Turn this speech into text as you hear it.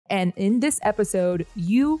And in this episode,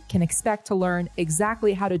 you can expect to learn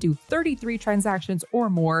exactly how to do 33 transactions or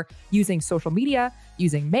more using social media,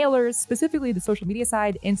 using mailers, specifically the social media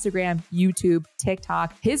side, Instagram, YouTube,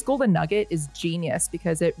 TikTok. His golden nugget is genius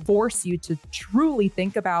because it forces you to truly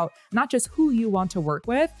think about not just who you want to work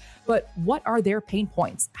with, but what are their pain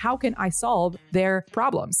points? How can I solve their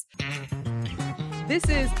problems? This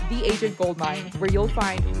is The Agent Goldmine, where you'll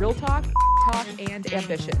find real talk, and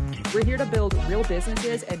ambition. We're here to build real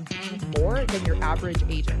businesses and be more than your average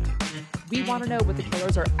agent. We want to know what the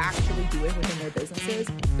killers are actually doing within their businesses,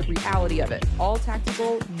 the reality of it. All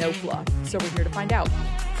tactical, no fluff. So we're here to find out.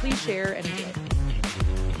 Please share and enjoy.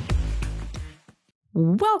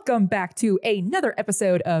 Welcome back to another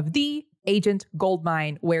episode of The Agent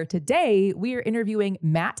Goldmine, where today we are interviewing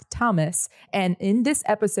Matt Thomas. And in this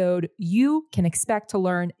episode, you can expect to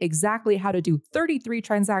learn exactly how to do 33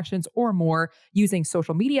 transactions or more using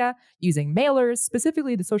social media, using mailers,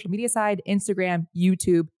 specifically the social media side, Instagram,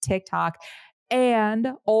 YouTube, TikTok,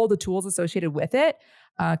 and all the tools associated with it.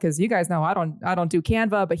 Because you guys know I don't do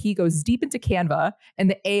Canva, but he goes deep into Canva and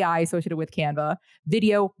the AI associated with Canva,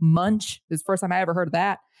 video, Munch. This is the first time I ever heard of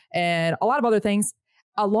that, and a lot of other things,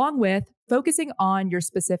 along with focusing on your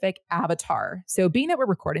specific avatar. So being that we're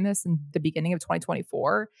recording this in the beginning of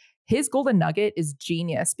 2024, his golden nugget is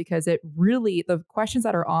genius because it really, the questions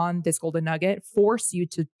that are on this golden nugget force you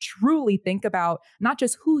to truly think about not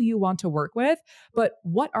just who you want to work with, but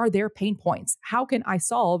what are their pain points? How can I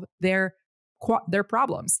solve their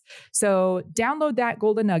problems? So download that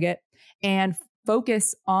golden nugget and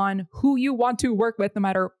focus on who you want to work with, no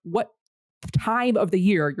matter what time of the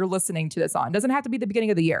year you're listening to this on. It doesn't have to be the beginning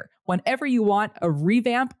of the year. Whenever you want a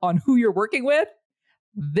revamp on who you're working with,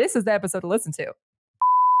 this is the episode to listen to.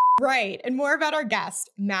 Right. And more about our guest,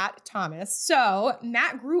 Matt Thomas. So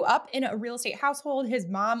Matt grew up in a real estate household. His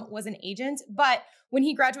mom was an agent, but when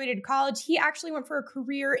he graduated college, he actually went for a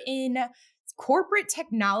career in corporate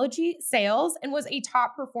technology sales and was a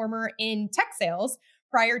top performer in tech sales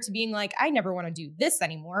prior to being like, I never want to do this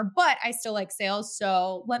anymore, but I still like sales.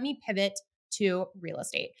 So let me pivot to real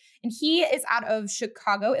estate. And he is out of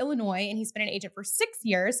Chicago, Illinois, and he's been an agent for 6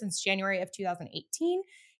 years since January of 2018.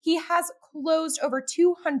 He has closed over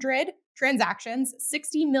 200 transactions,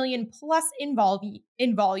 60 million plus in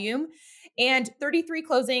volume, and 33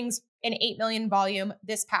 closings and 8 million volume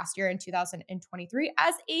this past year in 2023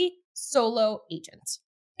 as a solo agent.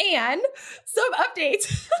 And some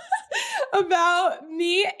updates about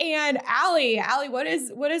me and Ali. Ali, what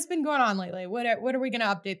has been going on lately? What are we going to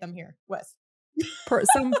update them here with?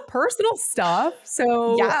 Some personal stuff.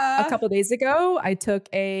 So a couple of days ago, I took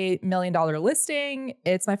a $1 million listing.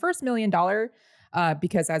 It's my first $1 million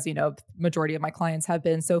because, as you know, the majority of my clients have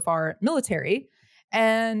been so far military.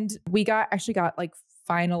 And we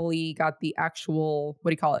finally got the actual,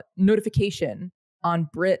 notification on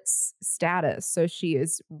Brit's status. So she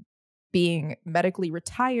is being medically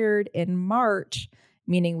retired in March,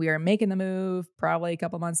 meaning we are making the move probably a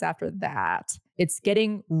couple months after that. It's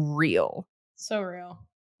getting real. So real.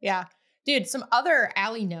 Yeah. Dude, some other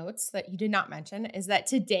Ali notes that you did not mention is that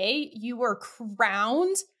today you were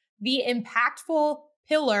crowned the impactful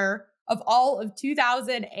pillar of all of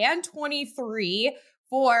 2023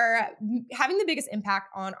 for having the biggest impact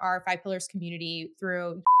on our 5 Pillars community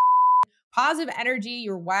through positive energy,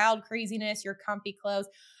 your wild craziness, your comfy clothes,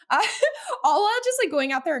 all while just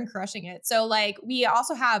going out there and crushing it. So we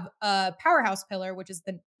also have a powerhouse pillar, which is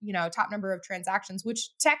the, top number of transactions,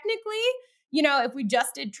 which technically, if we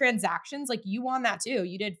just did transactions, you won that too.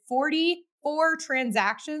 You did 44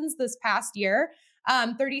 transactions this past year,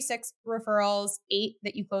 36 referrals, 8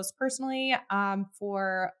 that you closed personally,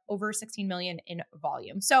 for over 16 million in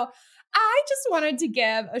volume. So I just wanted to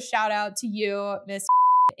give a shout out to you, Miss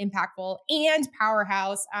Impactful and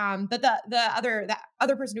Powerhouse. But the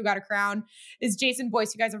other person who got a crown is Jason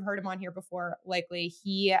Boyce. You guys have heard him on here before, likely.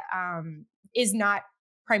 He is not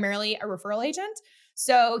primarily a referral agent.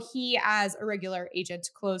 So he, as a regular agent,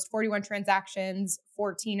 closed 41 transactions,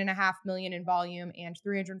 14.5 million in volume, and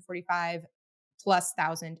 345 plus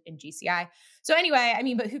thousand in GCI. So anyway,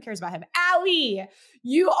 but who cares about him? Ali,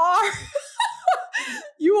 you are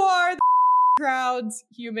the crowd's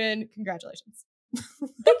human. Congratulations.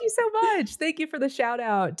 Thank you so much. Thank you for the shout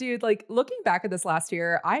out, dude. Looking back at this last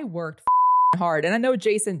year, I worked hard, and I know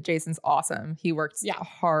Jason's awesome. He works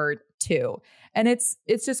hard too. And it's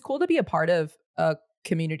just cool to be a part of a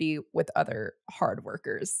community with other hard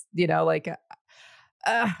workers, I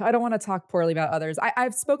don't want to talk poorly about others.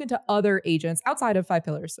 I've spoken to other agents outside of 5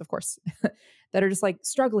 Pillars, of course, that are just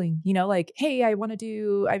struggling, hey, I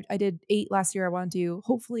did 8 last year. I want to do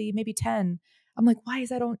hopefully maybe 10. I'm like, why is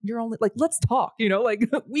that you're only like, let's talk, like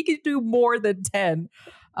we could do more than 10.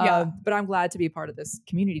 But I'm glad to be a part of this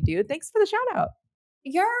community, dude. Thanks for the shout out.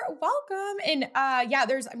 You're welcome.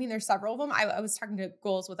 And there's several of them. I was talking to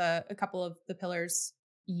goals with a couple of the pillars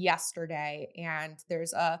yesterday, and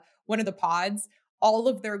there's one of the pods, all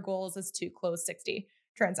of their goals is to close 60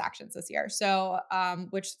 transactions this year. So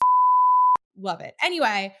which love it.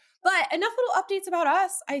 Anyway, but enough little updates about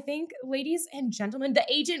us. I think, ladies and gentlemen, the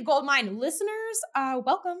Agent Goldmine listeners,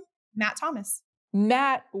 welcome Matt Thomas.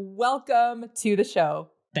 Matt, welcome to the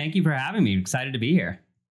show. Thank you for having me. Excited to be here.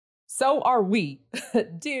 So are we.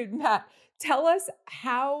 Dude, Matt, tell us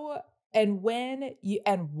how and when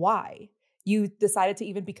and why you decided to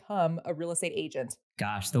even become a real estate agent.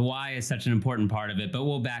 Gosh, the why is such an important part of it, but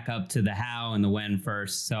we'll back up to the how and the when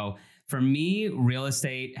first. So for me, real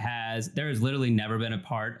estate there has literally never been a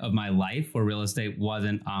part of my life where real estate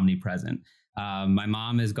wasn't omnipresent. My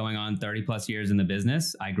mom is going on 30 plus years in the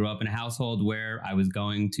business. I grew up in a household where I was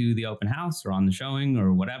going to the open house or on the showing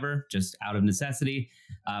or whatever, just out of necessity.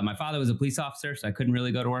 My father was a police officer, so I couldn't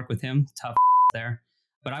really go to work with him. Tough there.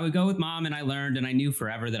 But I would go with mom, and I learned, and I knew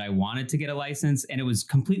forever that I wanted to get a license. And it was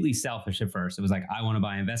completely selfish at first. It was like, I want to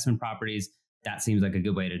buy investment properties. That seems like a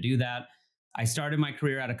good way to do that. I started my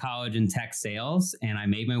career out of college in tech sales, and I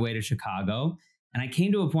made my way to Chicago. And I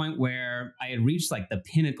came to a point where I had reached like the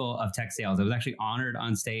pinnacle of tech sales. I was actually honored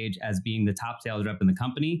on stage as being the top sales rep in the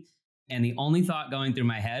company. And the only thought going through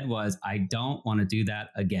my head was, I don't want to do that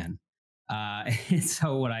again. And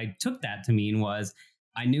so what I took that to mean was,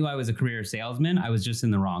 I knew I was a career salesman. I was just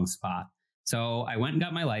in the wrong spot. So I went and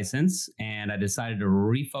got my license, and I decided to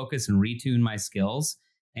refocus and retune my skills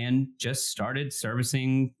and just started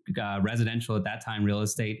servicing residential at that time, real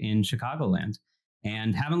estate in Chicagoland,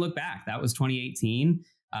 and haven't looked back. That was 2018.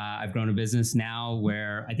 I've grown a business now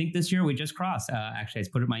where I think this year we just crossed, actually I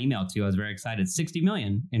put it in my email to you. I was very excited, 60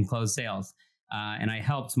 million in closed sales. And I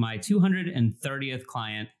helped my 230th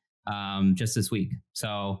client just this week.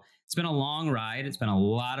 So it's been a long ride. It's been a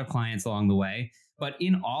lot of clients along the way. But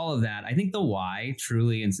in all of that, I think the why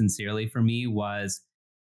truly and sincerely for me was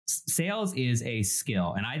sales is a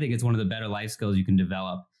skill. And I think it's one of the better life skills you can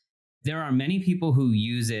develop. There are many people who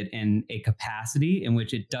use it in a capacity in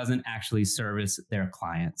which it doesn't actually service their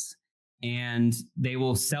clients. And they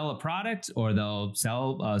will sell a product or they'll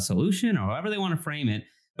sell a solution or however they want to frame it.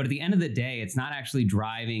 But at the end of the day, it's not actually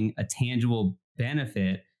driving a tangible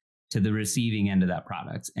benefit to the receiving end of that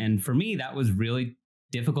product. And for me, that was really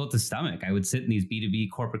difficult to stomach. I would sit in these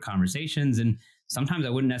B2B corporate conversations, and sometimes I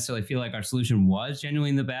wouldn't necessarily feel like our solution was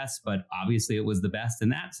genuinely the best, but obviously it was the best in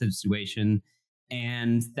that situation.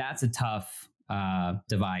 And that's a tough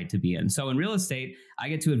divide to be in. So in real estate, I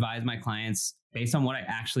get to advise my clients based on what I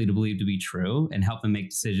actually believe to be true and help them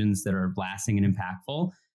make decisions that are lasting and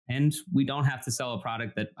impactful. And we don't have to sell a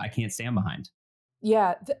product that I can't stand behind.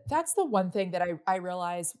 Yeah, that's the one thing that I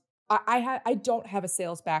realize. I don't have a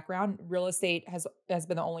sales background. Real estate has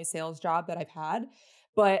been the only sales job that I've had.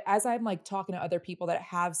 But as I'm like talking to other people that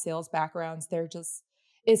have sales backgrounds, they're just,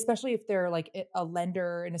 especially if they're like a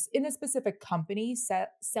lender in a specific company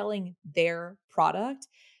selling their product,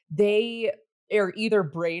 they are either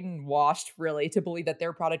brainwashed really to believe that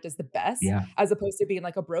their product is the best, as opposed to being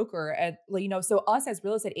like a broker. And so us as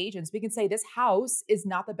real estate agents, we can say this house is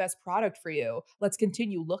not the best product for you. Let's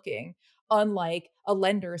continue looking. Unlike a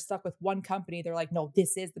lender stuck with one company, they're like, no,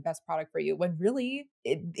 this is the best product for you, when really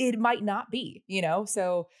it might not be,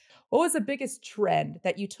 So what was the biggest trend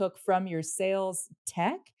that you took from your sales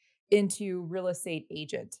tech into real estate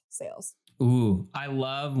agent sales? Ooh, I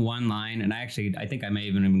love one line. And I think I may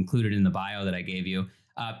even include it in the bio that I gave you.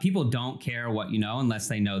 People don't care what you know unless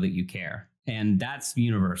they know that you care. And that's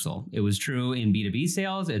universal. It was true in B2B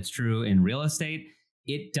sales. It's true in real estate.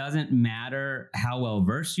 It doesn't matter how well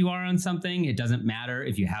versed you are on something. It doesn't matter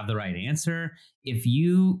if you have the right answer. If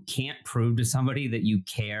you can't prove to somebody that you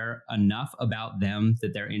care enough about them,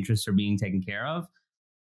 that their interests are being taken care of,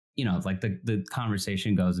 like the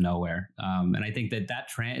conversation goes nowhere. And I think that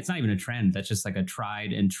trend, it's not even a trend. That's just like a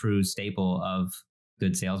tried and true staple of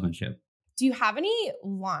good salesmanship. Do you have any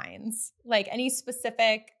lines, like any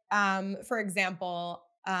specific, for example,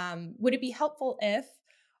 would it be helpful if,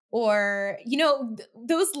 or,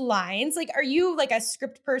 those lines, like, are you like a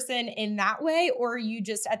script person in that way? Or are you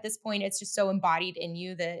just at this point, it's just so embodied in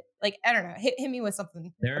you that, like, I don't know, hit me with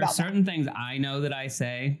something. There are certain things I know that I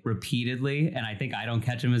say repeatedly, and I think I don't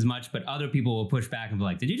catch them as much, but other people will push back and be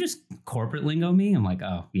like, did you just corporate lingo me? I'm like,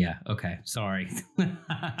 oh yeah. Okay. Sorry.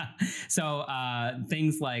 So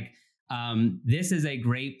things like, this is a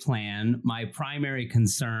great plan. My primary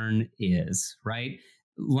concern is, right?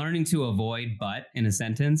 learning to avoid but in a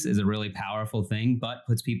sentence is a really powerful thing. But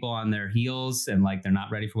puts people on their heels and like they're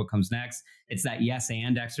not ready for what comes next. It's that yes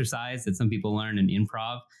and exercise that some people learn in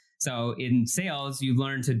improv. So in sales, you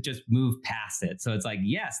learn to just move past it. So it's like,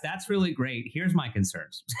 yes, that's really great. Here's my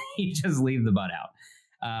concerns. You just leave the butt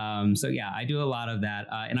out. So yeah, I do a lot of that.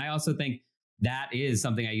 And I also think that is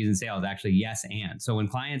something I use in sales, actually, yes and. So when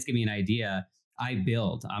clients give me an idea, I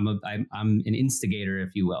build. I'm an instigator,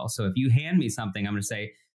 if you will. So if you hand me something, I'm going to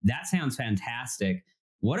say, that sounds fantastic.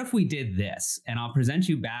 What if we did this? And I'll present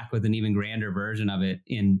you back with an even grander version of it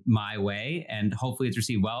in my way. And hopefully it's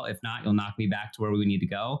received well. If not, you'll knock me back to where we need to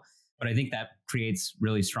go. But I think that creates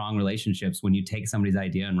really strong relationships when you take somebody's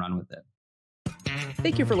idea and run with it.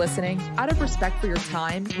 Thank you for listening. Out of respect for your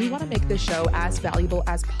time, we want to make this show as valuable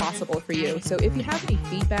as possible for you. So if you have any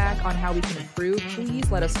feedback on how we can improve, please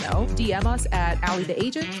let us know. DM us at Ali the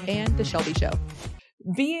Agent and The Shelby Show.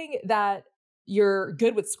 Being that you're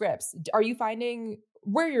good with scripts, are you finding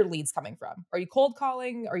where are your leads coming from? Are you cold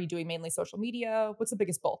calling? Are you doing mainly social media? What's the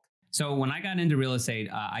biggest bulk? So when I got into real estate,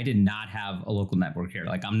 I did not have a local network here.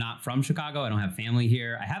 Like I'm not from Chicago. I don't have family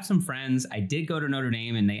here. I have some friends. I did go to Notre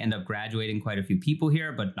Dame and they end up graduating quite a few people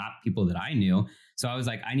here, but not people that I knew. So I was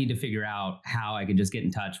like, I need to figure out how I can just get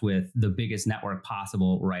in touch with the biggest network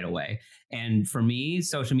possible right away. And for me,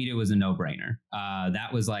 social media was a no-brainer.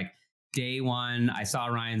 That was like day one. I saw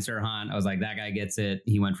Ryan Serhant. I was like, that guy gets it.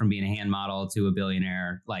 He went from being a hand model to a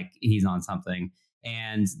billionaire. Like he's on something.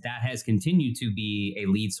 And that has continued to be a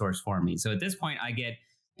lead source for me. So at this point, I get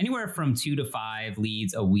anywhere from 2 to 5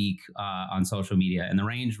 leads a week on social media. And the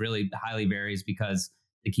range really highly varies because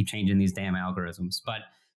they keep changing these damn algorithms. But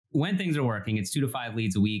when things are working, it's 2 to 5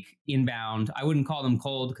 leads a week inbound. I wouldn't call them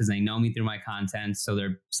cold because they know me through my content. So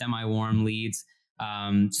they're semi-warm leads,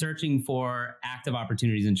 searching for active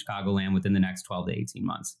opportunities in Chicagoland within the next 12 to 18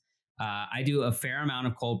 months. I do a fair amount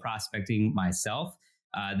of cold prospecting myself.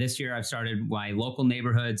 This year, I've started my local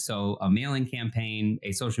neighborhood. So a mailing campaign,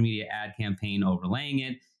 a social media ad campaign overlaying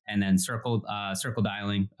it, and then circle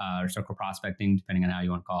dialing or circle prospecting, depending on how you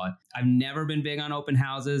want to call it. I've never been big on open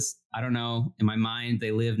houses. I don't know. In my mind,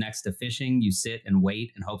 they live next to fishing. You sit and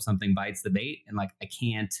wait and hope something bites the bait. And like, I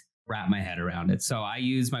can't wrap my head around it. So I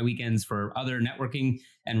use my weekends for other networking.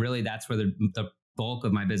 And really, that's where the bulk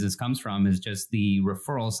of my business comes from, is just the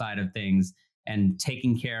referral side of things. And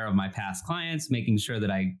taking care of my past clients, making sure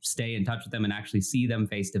that I stay in touch with them and actually see them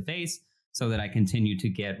face to face so that I continue to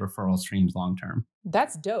get referral streams long term.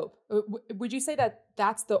 That's dope. Would you say that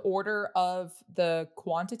that's the order of the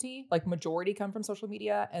quantity? Like majority come from social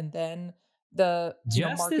media and then the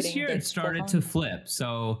marketing? This year it started to flip.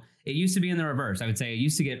 So it used to be in the reverse. I would say I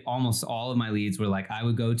used to get almost all of my leads were like, I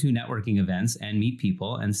would go to networking events and meet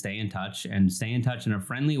people and stay in touch in a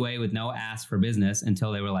friendly way with no ask for business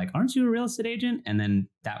until they were like, aren't you a real estate agent? And then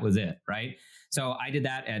that was it. Right. So I did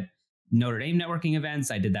that at Notre Dame networking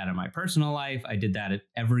events. I did that in my personal life. I did that at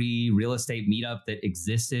every real estate meetup that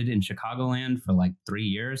existed in Chicagoland for like 3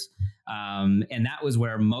 years. And that was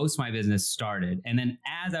where most of my business started. And then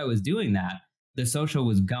as I was doing that, the social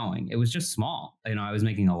was going. It was just small. You know, I was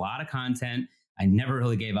making a lot of content. I never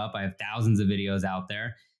really gave up. I have thousands of videos out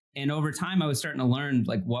there. And over time, I was starting to learn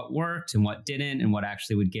like what worked and what didn't and what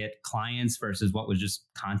actually would get clients versus what was just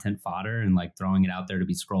content fodder and like throwing it out there to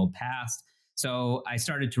be scrolled past. So I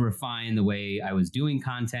started to refine the way I was doing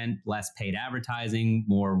content, less paid advertising,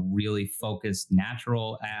 more really focused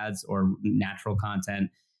natural ads or natural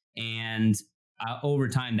content. And over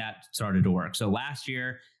time, that started to work. So last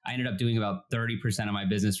year, I ended up doing about 30% of my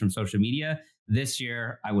business from social media. This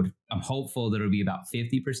year, I'm hopeful that it'll be about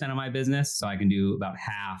 50% of my business. So I can do about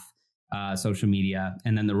half social media.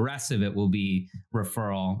 And then the rest of it will be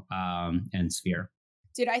referral and sphere.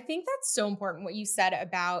 Dude, I think that's so important what you said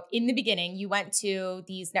about in the beginning, you went to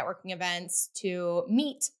these networking events to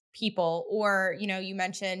meet people, or, you know, you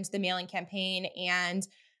mentioned the mailing campaign and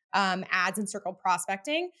ads and circle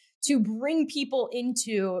prospecting to bring people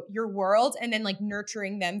into your world and then like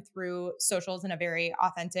nurturing them through socials in a very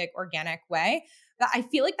authentic, organic way. That I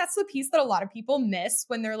feel like that's the piece that a lot of people miss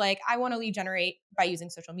when they're like, I want to lead generate by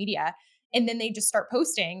using social media. And then they just start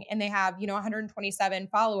posting and they have, 127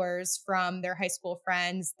 followers from their high school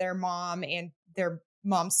friends, their mom and their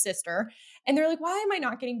mom's sister. And they're like, why am I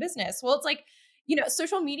not getting business? Well, it's like,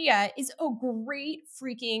 social media is a great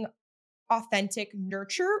freaking authentic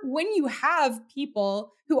nurture when you have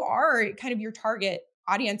people who are kind of your target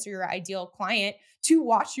audience or your ideal client to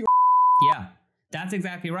watch your. Yeah, that's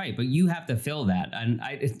exactly right. But you have to fill that. And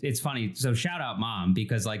it's funny. So shout out mom,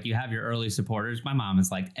 because like you have your early supporters. My mom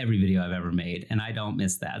is like every video I've ever made and I don't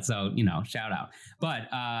miss that. So, shout out. But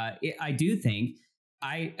I do think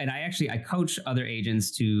I coach other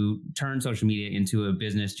agents to turn social media into a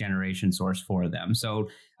business generation source for them. So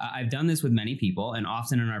I've done this with many people, and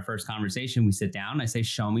often in our first conversation, we sit down, I say,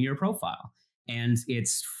 show me your profile. And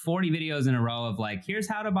it's 40 videos in a row of like, here's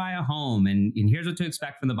how to buy a home, and here's what to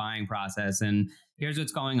expect from the buying process, and here's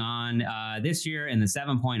what's going on this year in the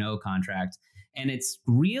 7.0 contract. And it's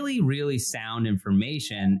really, really sound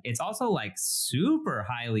information. It's also like super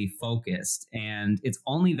highly focused, and it's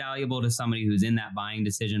only valuable to somebody who's in that buying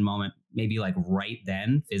decision moment, maybe like right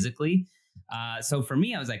then physically. So for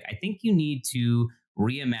me, I was like, I think you need to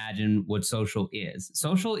reimagine what social is.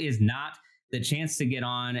 Social is not the chance to get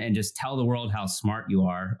on and just tell the world how smart you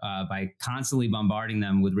are by constantly bombarding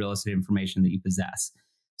them with real estate information that you possess.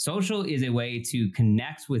 Social is a way to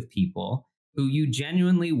connect with people who you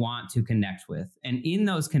genuinely want to connect with. And in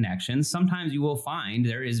those connections, sometimes you will find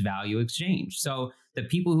there is value exchange. So the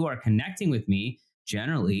people who are connecting with me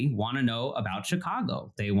generally want to know about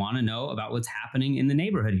Chicago. They want to know about what's happening in the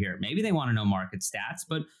neighborhood here. Maybe they want to know market stats,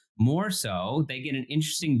 but more so, they get an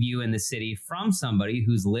interesting view in the city from somebody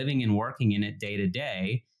who's living and working in it day to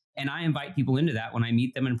day. And I invite people into that when I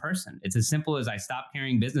meet them in person. It's as simple as I stop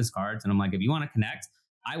carrying business cards and I'm like, if you want to connect,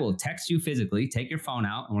 I will text you physically, take your phone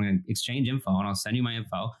out, and we're going to exchange info, and I'll send you my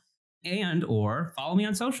info, and or follow me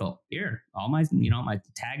on social. Here, all my, my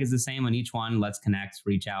tag is the same on each one. Let's connect,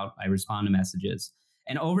 reach out. I respond to messages.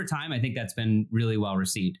 And over time, I think that's been really well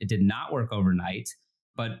received. It did not work overnight,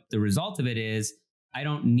 but the result of it is I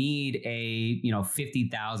don't need a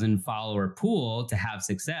 50,000 follower pool to have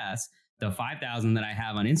success. The 5,000 that I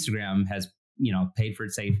have on Instagram has paid for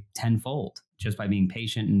it, say, tenfold just by being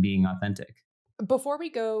patient and being authentic. Before we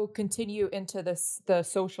continue into the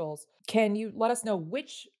socials, can you let us know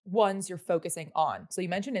which ones you're focusing on? So you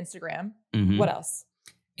mentioned Instagram. Mm-hmm. What else?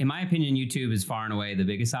 In my opinion, YouTube is far and away the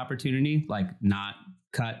biggest opportunity. Like, not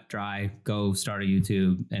cut, dry, go start a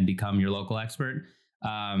YouTube and become your local expert.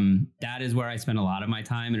 That is where I spend a lot of my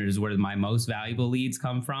time, and it is where my most valuable leads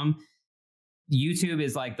come from. YouTube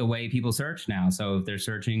is like the way people search now. So if they're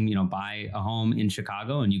searching, buy a home in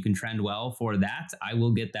Chicago and you can trend well for that, I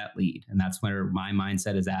will get that lead. And that's where my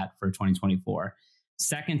mindset is at for 2024.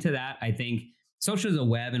 Second to that, I think social is a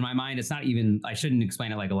web. In my mind, it's not even, I shouldn't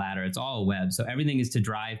explain it like a ladder. It's all a web. So everything is to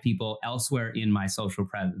drive people elsewhere in my social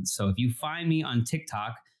presence. So if you find me on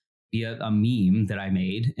TikTok via a meme that I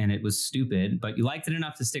made and it was stupid, but you liked it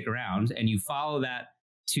enough to stick around, and you follow that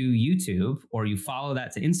to YouTube or you follow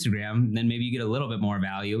that to Instagram, then maybe you get a little bit more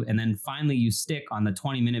value. And then finally you stick on the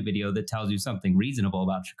 20-minute video that tells you something reasonable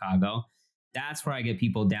about Chicago. That's where I get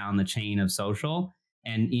people down the chain of social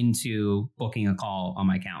and into booking a call on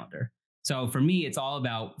my calendar. So for me, it's all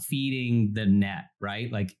about feeding the net, right?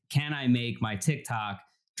 Like, can I make my TikTok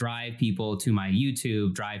drive people to my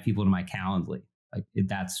YouTube, drive people to my Calendly? Like,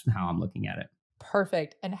 that's how I'm looking at it.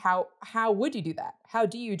 Perfect. And how would you do that? How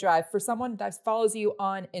do you drive for someone that follows you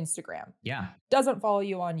on Instagram? Yeah. Doesn't follow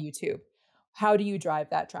you on YouTube. How do you drive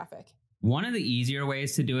that traffic? One of the easier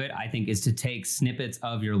ways to do it, I think, is to take snippets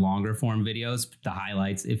of your longer form videos, the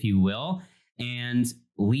highlights, if you will, and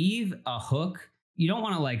leave a hook. You don't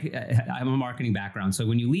want to I have a marketing background. So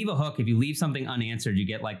when you leave a hook, if you leave something unanswered, you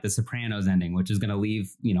get like the Sopranos ending, which is going to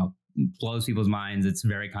leave, blows people's minds. It's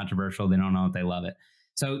very controversial. They don't know if they love it.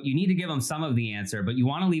 So you need to give them some of the answer, but you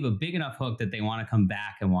want to leave a big enough hook that they want to come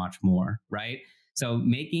back and watch more, right? So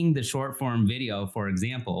making the short form video, for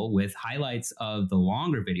example, with highlights of the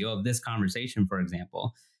longer video of this conversation, for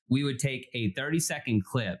example, we would take a 30-second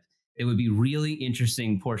clip. It would be really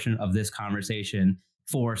interesting portion of this conversation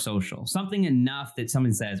for social. Something enough that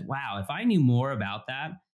someone says, wow, if I knew more about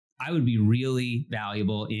that, I would be really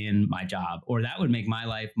valuable in my job, or that would make my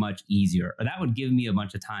life much easier, or that would give me a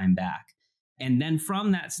bunch of time back. And then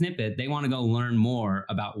from that snippet, they want to go learn more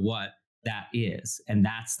about what that is. And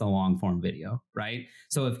that's the long form video, right?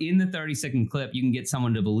 So if in the 30-second clip, you can get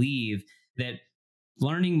someone to believe that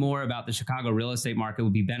learning more about the Chicago real estate market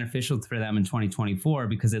would be beneficial for them in 2024,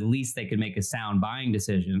 because at least they could make a sound buying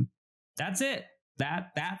decision. That's it.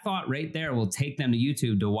 That thought right there will take them to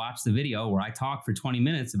YouTube to watch the video where I talk for 20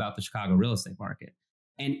 minutes about the Chicago real estate market.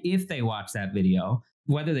 And if they watch that video,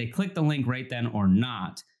 whether they click the link right then or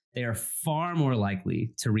not, they are far more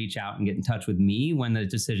likely to reach out and get in touch with me when the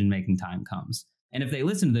decision-making time comes. And if they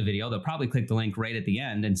listen to the video, they'll probably click the link right at the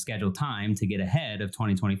end and schedule time to get ahead of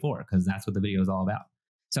 2024, because that's what the video is all about.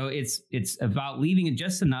 So it's about leaving it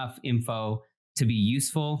just enough info to be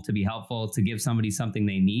useful, to be helpful, to give somebody something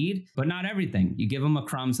they need, but not everything. You give them a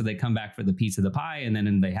crumb so they come back for the piece of the pie, and then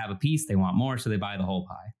when they have a piece, they want more, so they buy the whole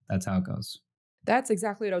pie. That's how it goes. That's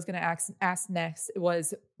exactly what I was going to ask next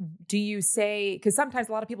was, do you say, because sometimes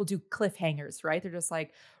a lot of people do cliffhangers, right? They're just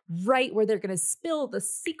like right where they're going to spill the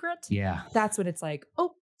secret. Yeah. That's when it's like,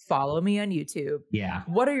 oh, follow me on YouTube. Yeah.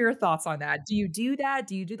 What are your thoughts on that? Do you do that?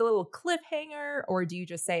 Do you do the little cliffhanger, or do you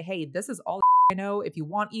just say, hey, this is all I know. If you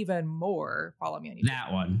want even more, follow me on YouTube?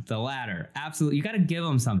 That one, the latter. Absolutely. You got to give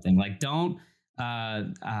them something. Like, don't,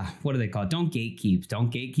 what do they call it? Don't gatekeep.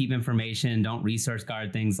 Don't gatekeep information. Don't resource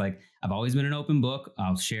guard things. Like, I've always been an open book.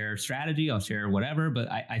 I'll share strategy. I'll share whatever.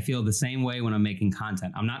 But I feel the same way when I'm making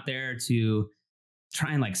content. I'm not there to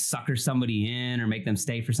try and like sucker somebody in or make them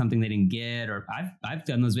stay for something they didn't get. Or I've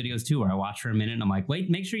done those videos too, where I watch for a minute and I'm like, wait,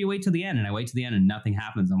 make sure you wait till the end. And I wait till the end and nothing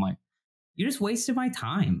happens. I'm like, you just wasted my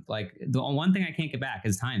time. Like, the one thing I can't get back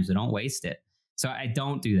is time. So don't waste it. So I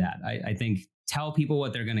don't do that. I think tell people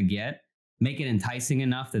what they're going to get, make it enticing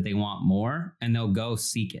enough that they want more, and they'll go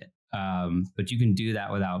seek it. But you can do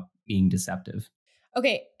that without being deceptive.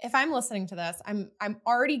 Okay, if I'm listening to this, I'm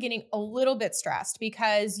already getting a little bit stressed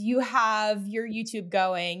because you have your YouTube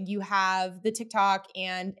going, you have the TikTok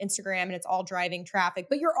and Instagram, and it's all driving traffic,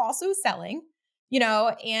 but you're also selling,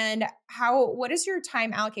 and what does your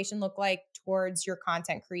time allocation look like towards your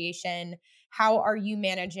content creation? How are you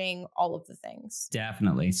managing all of the things?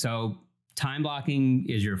 Definitely. So time blocking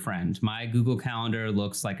is your friend. My Google Calendar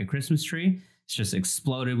looks like a Christmas tree. It's just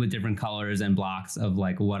exploded with different colors and blocks of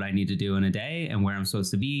like what I need to do in a day and where I'm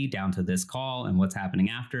supposed to be, down to this call and what's happening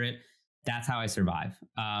after it. That's how I survive.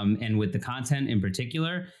 And with the content in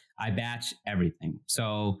particular, I batch everything.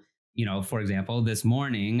 So, for example, this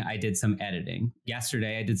morning I did some editing.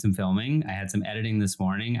 Yesterday I did some filming. I had some editing this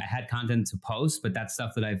morning. I had content to post, but that's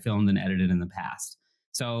stuff that I filmed and edited in the past.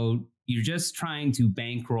 So you're just trying to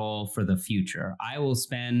bankroll for the future. I will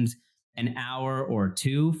spend an hour or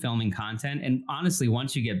two filming content. And honestly,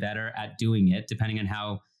 once you get better at doing it, depending on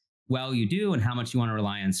how well you do and how much you want to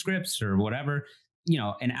rely on scripts or whatever,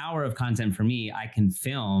 an hour of content for me, I can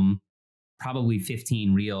film probably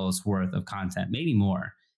 15 reels worth of content, maybe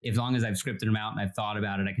more. As long as I've scripted them out and I've thought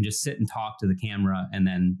about it, I can just sit and talk to the camera. And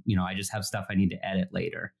then, I just have stuff I need to edit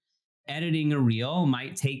later. Editing a reel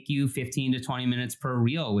might take you 15 to 20 minutes per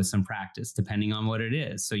reel with some practice, depending on what it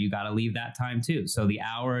is. So you got to leave that time too. So the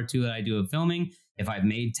hour or two that I do of filming, if I've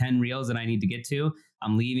made 10 reels that I need to get to,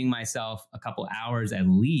 I'm leaving myself a couple hours at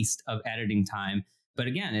least of editing time. But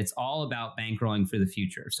again, it's all about bankrolling for the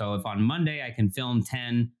future. So if on Monday I can film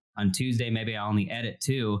 10, on Tuesday, maybe I only edit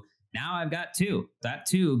 2. Now I've got 2. That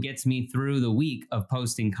 2 gets me through the week of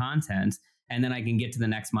posting content. And then I can get to the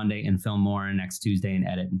next Monday and film more, and next Tuesday and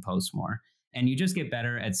edit and post more. And you just get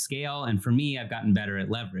better at scale. And for me, I've gotten better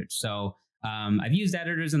at leverage. So I've used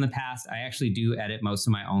editors in the past. I actually do edit most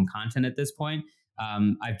of my own content at this point.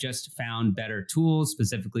 I've just found better tools,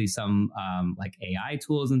 specifically some like AI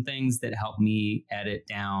tools and things that help me edit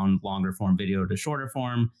down longer form video to shorter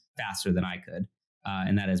form faster than I could.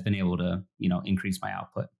 And that has been able to, increase my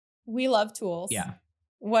output. We love tools. Yeah.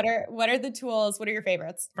 What are the tools? What are your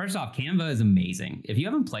favorites? First off, Canva is amazing. If you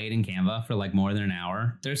haven't played in Canva for like more than an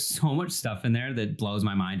hour, there's so much stuff in there that blows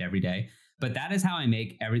my mind every day. But that is how I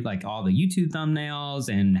make all the YouTube thumbnails,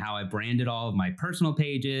 and how I branded all of my personal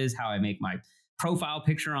pages, how I make my profile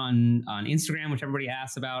picture on Instagram, which everybody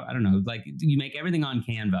asks about. I don't know, like you make everything on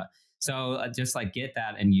Canva. So just like get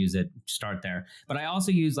that and use it, start there. But I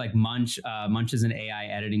also use like Munch. Munch is an AI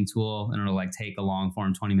editing tool, and it'll like take a long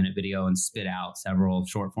form 20-minute video and spit out several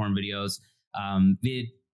short form videos.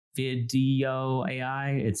 Video AI,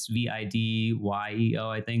 it's VIDYEO,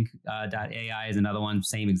 I think, .ai is another one,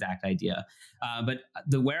 same exact idea. But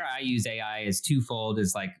where I use AI is twofold.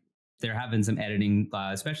 Is like there have been some editing,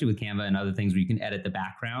 especially with Canva and other things, where you can edit the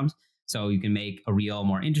background. So you can make a reel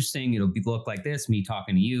more interesting. It'll look like this, me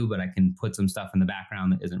talking to you, but I can put some stuff in the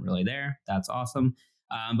background that isn't really there. That's awesome.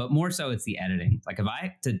 But more so it's the editing. Like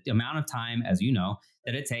the amount of time, as you know,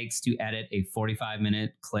 that it takes to edit a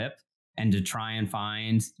 45-minute clip and to try and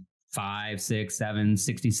find 5, 6, 7,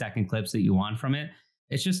 60-second clips that you want from it,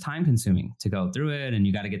 it's just time consuming to go through it. And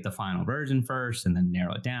you got to get the final version first and then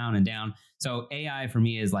narrow it down and down. So AI for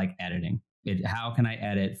me is like editing. How can I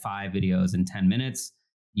edit 5 videos in 10 minutes?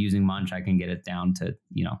 Using Munch, I can get it down to,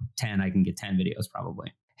 10. I can get 10 videos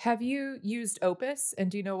probably. Have you used Opus? And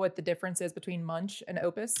do you know what the difference is between Munch and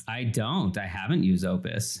Opus? I don't. I haven't used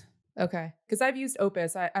Opus. Okay. Because I've used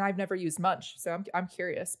Opus and I've never used Munch. So I'm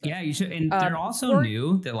curious. But, yeah, you should. And they're also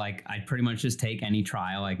new that like I pretty much just take any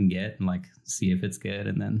trial I can get and like see if it's good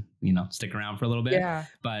and then, stick around for a little bit. Yeah.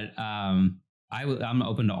 But I'm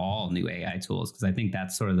open to all new AI tools because I think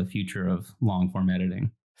that's sort of the future of long form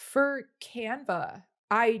editing. For Canva,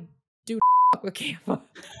 I do with Canva.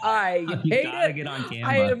 I You hate gotta it. get on I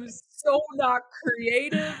Canva. am so not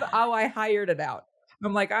creative. Oh, I hired it out.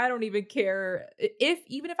 I'm like, I don't even care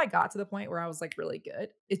even if I got to the point where I was like really good,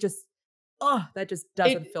 it just, oh, that just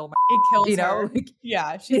doesn't It fill my, it kills her. like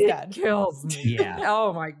Yeah, she's it dead. kills me. Yeah.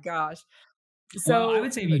 Oh my gosh. Well, I So,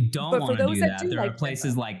 would say if you don't but for want to those do that that, do there are like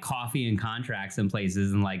places Canva, like Coffee and Contracts and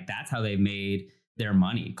places, and like that's how they've made their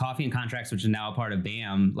money. Coffee and Contracts, which is now a part of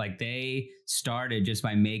BAM, like they started just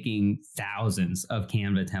by making thousands of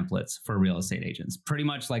Canva templates for real estate agents. Pretty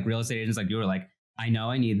much like real estate agents, like you were like, I know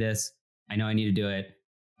I need this. I know I need to do it.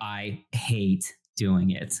 I hate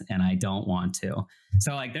doing it and I don't want to.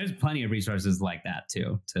 So like there's plenty of resources like that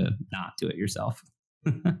too, to not do it yourself.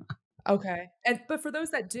 okay. But for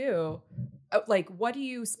those that do, like, what do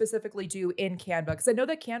you specifically do in Canva? Because I know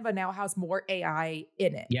that Canva now has more AI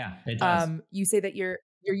in it. Yeah, it does. You say that you're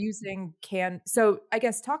using so I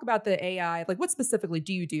guess talk about the AI. Like, what specifically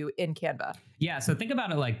do you do in Canva? Yeah, so think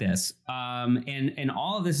about it like this, and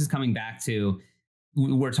all of this is coming back to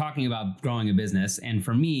we're talking about growing a business, and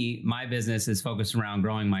for me, my business is focused around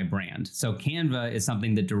growing my brand. So Canva is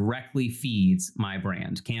something that directly feeds my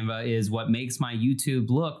brand. Canva is what makes my YouTube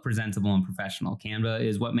look presentable and professional. Canva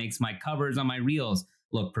is what makes my covers on my reels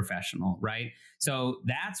look professional, right? So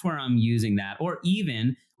that's where I'm using that, or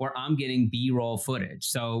even where I'm getting B-roll footage.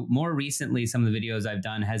 So more recently, some of the videos I've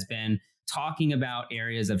done has been talking about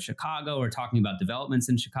areas of Chicago or talking about developments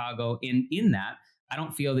in Chicago. In that, I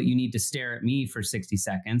don't feel that you need to stare at me for 60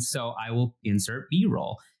 seconds. So I will insert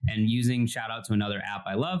B-roll, and using, shout out to another app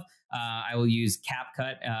I love, I will use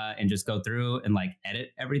CapCut and just go through and like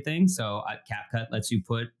edit everything. So CapCut lets you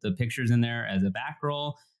put the pictures in there as a back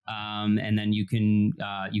roll. And then you can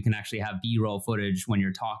actually have B-roll footage when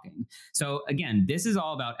you're talking. So again, this is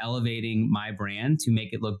all about elevating my brand to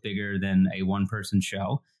make it look bigger than a one-person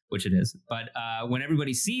show, which it is. But when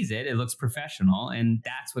everybody sees it, it looks professional. And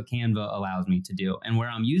that's what Canva allows me to do. And where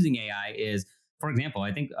I'm using AI is, for example,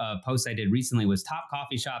 I think a post I did recently was top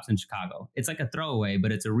coffee shops in Chicago. It's like a throwaway,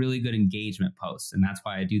 but it's a really good engagement post. And that's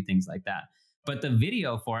why I do things like that. But the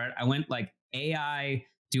video for it, I went like AI,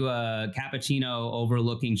 do a cappuccino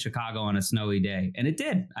overlooking Chicago on a snowy day. And it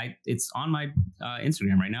did. It's on my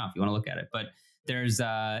Instagram right now if you want to look at it. But there's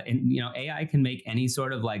and AI can make any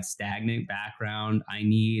sort of like stagnant background. I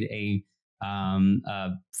need a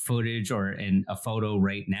footage or a photo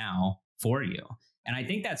right now for you. And I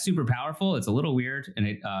think that's super powerful. It's a little weird and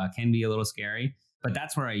it can be a little scary, but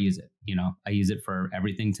that's where I use it. I use it for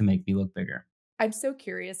everything to make me look bigger. I'm so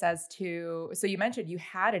curious as to, so you mentioned you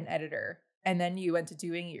had an editor and then you went to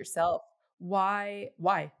doing it yourself. Why?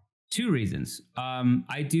 Two reasons.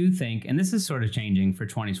 I do think, and this is sort of changing for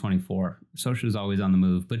 2024, social is always on the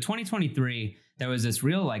move, but 2023, there was this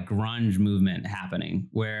real like grunge movement happening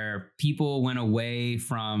where people went away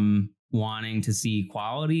from wanting to see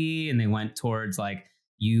quality and they went towards like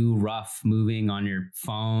you rough moving on your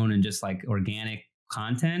phone, and just like organic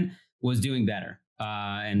content was doing better.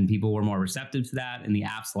 And people were more receptive to that and the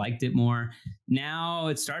apps liked it more. Now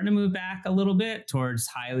it's starting to move back a little bit towards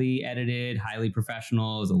highly edited, highly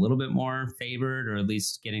professional is a little bit more favored, or at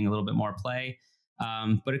least getting a little bit more play.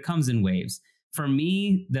 But it comes in waves. For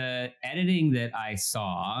me, the editing that I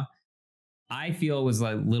saw, I feel was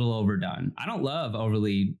a little overdone. I don't love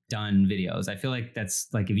overly done videos. I feel like that's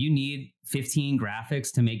like, if you need 15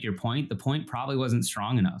 graphics to make your point, the point probably wasn't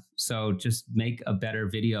strong enough. So just make a better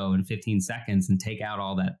video in 15 seconds and take out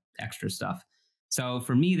all that extra stuff. So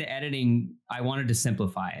for me, the editing, I wanted to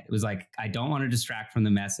simplify it. It was like, I don't want to distract from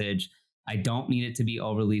the message. I don't need it to be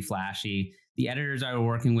overly flashy. The editors I was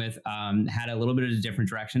working with had a little bit of a different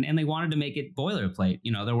direction, and they wanted to make it boilerplate.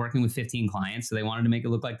 They're working with 15 clients, so they wanted to make it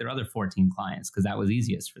look like their other 14 clients because that was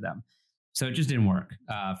easiest for them. So it just didn't work.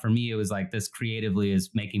 For me, it was like, this creatively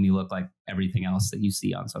is making me look like everything else that you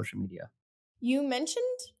see on social media. You mentioned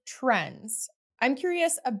trends. I'm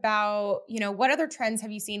curious about, what other trends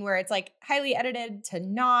have you seen where it's like highly edited to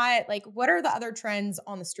not? Like, what are the other trends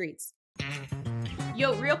on the streets?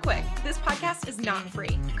 Yo, real quick, this podcast is not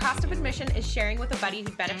free. Cost of admission is sharing with a buddy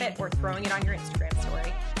who'd benefit or throwing it on your Instagram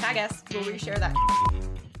story. Tag us, we'll reshare that.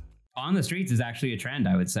 On the streets is actually a trend,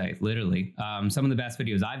 I would say, literally. Some of the best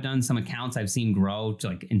videos I've done, some accounts I've seen grow to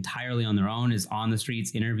like entirely on their own, is on the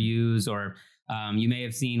streets interviews, or you may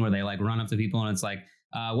have seen where they like run up to people and it's like,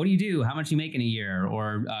 what do you do? How much you make in a year?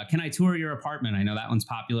 Or can I tour your apartment? I know that one's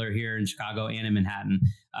popular here in Chicago and in Manhattan.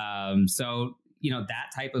 So that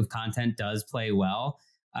type of content does play well.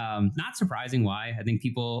 Not surprising why. I think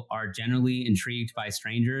people are generally intrigued by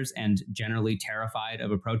strangers and generally terrified of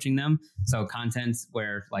approaching them. So content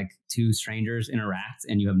where like two strangers interact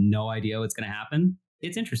and you have no idea what's going to happen,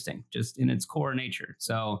 it's interesting just in its core nature.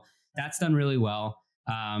 So that's done really well.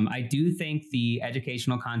 I do think the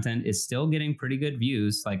educational content is still getting pretty good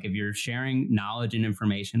views. Like if you're sharing knowledge and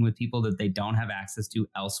information with people that they don't have access to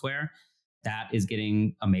elsewhere, that is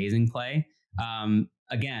getting amazing play.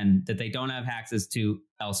 Again, that they don't have access to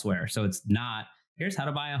elsewhere. So it's not, here's how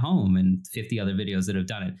to buy a home and 50 other videos that have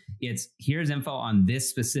done it. It's here's info on this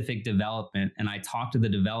specific development. And I talked to the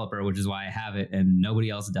developer, which is why I have it, and nobody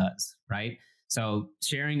else does, right? So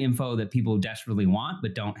sharing info that people desperately want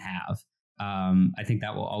but don't have. I think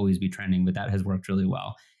that will always be trending, but that has worked really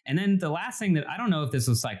well. And then the last thing that I don't know if this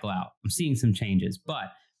will cycle out. I'm seeing some changes,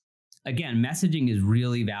 but again, messaging is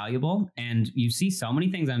really valuable. And you see so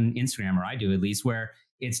many things on Instagram, or I do at least, where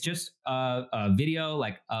it's just a video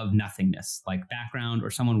like of nothingness, like background or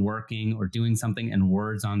someone working or doing something and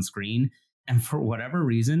words on screen. And for whatever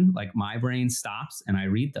reason, like my brain stops and I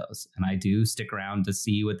read those, and I do stick around to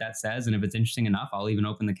see what that says. And if it's interesting enough, I'll even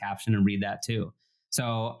open the caption and read that too.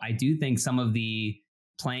 So I do think some of the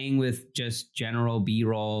playing with just general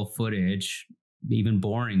B-roll footage, even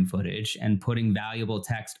boring footage, and putting valuable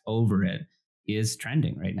text over it is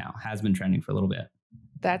trending right now, has been trending for a little bit.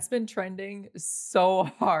 That's been trending so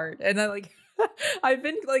hard. And I like, I've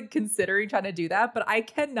been like considering trying to do that, but I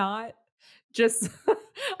cannot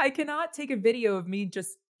I cannot take a video of me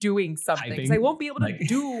just doing something because I won't be able to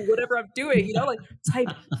do whatever I'm doing, you know, like type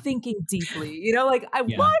thinking deeply, you know, like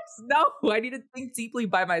what? No, I need to think deeply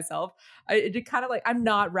by myself. It kind of like, I'm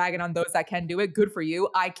not ragging on those that can do it. Good for you.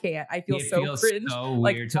 I can't. I feel so cringe. So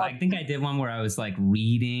weird. So I think I did one where I was like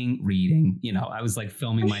reading, you know, I was like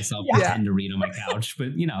filming myself pretend to read on my couch,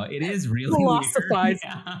 but you know, it is really weird.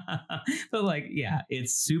 Yeah. But like, yeah,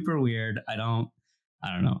 it's super weird. I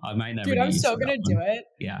don't know. I might never. Dude, I'm so gonna do it.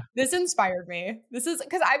 Yeah. This inspired me. This is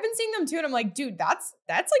because I've been seeing them too, and I'm like, dude, that's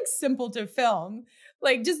like simple to film.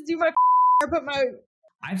 Like, just do my put my.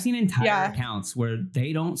 I've seen entire accounts where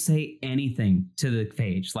they don't say anything to the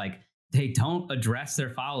page. Like they don't address their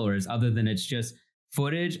followers other than it's just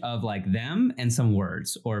footage of like them and some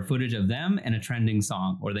words, or footage of them and a trending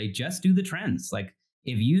song, or they just do the trends. Like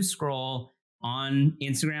if you scroll on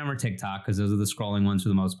Instagram or TikTok, because those are the scrolling ones for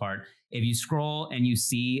the most part, if you scroll and you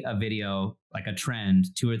see a video, like a trend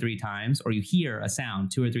 2 or 3 times, or you hear a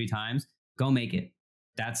sound 2 or 3 times, go make it.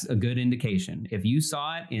 That's a good indication. If you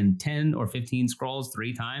saw it in 10 or 15 scrolls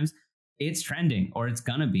 3 times, it's trending, or it's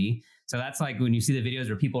gonna be. So that's like when you see the videos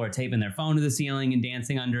where people are taping their phone to the ceiling and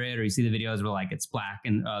dancing under it, or you see the videos where like it's black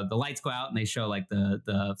and the lights go out and they show like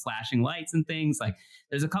the flashing lights and things. Like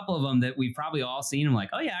there's a couple of them that we've probably all seen. I'm like,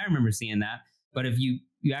 oh yeah, I remember seeing that. But if you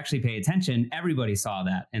actually pay attention, everybody saw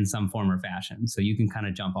that in some form or fashion. So you can kind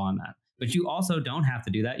of jump on that. But you also don't have to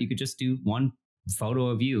do that. You could just do one photo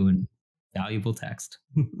of you and valuable text.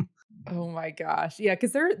 Oh my gosh. Yeah,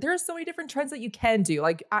 because there are so many different trends that you can do.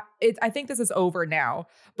 Like I think this is over now,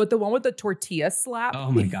 but the one with the tortilla slap. Oh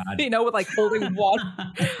my God. You know, with like holding one.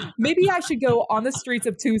 Maybe I should go on the streets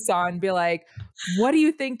of Tucson and be like, what do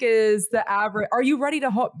you think is the average? Are you ready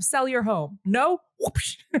to sell your home? No?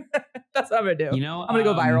 Whoosh. That's what I'm going to do. You know, I'm going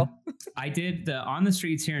to go viral. I did on the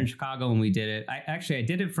streets here in Chicago when we did it. I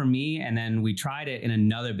did it for me, and then we tried it in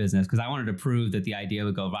another business because I wanted to prove that the idea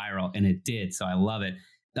would go viral, and it did. So I love it.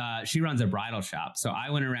 She runs a bridal shop. So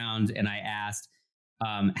I went around and I asked,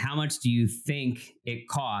 how much do you think it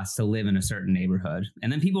costs to live in a certain neighborhood?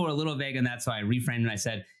 And then people were a little vague on that. So I reframed and I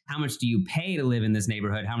said, how much do you pay to live in this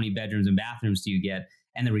neighborhood? How many bedrooms and bathrooms do you get?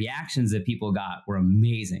 And the reactions that people got were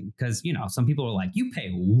amazing. Because, you know, some people were like, you pay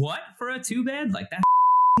what for a 2-bed? Like that's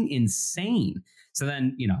insane. So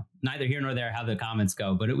then, you know, neither here nor there how the comments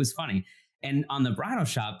go, but it was funny. And on the bridal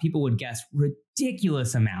shop, people would guess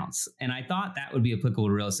ridiculous amounts. And I thought that would be applicable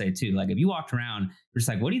to real estate too. Like if you walked around, you're just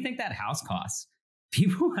like, what do you think that house costs?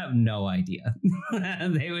 People have no idea.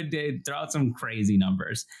 They would throw out some crazy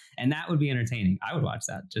numbers, and that would be entertaining. I would watch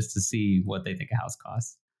that just to see what they think a house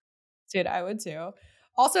costs. Dude, I would too.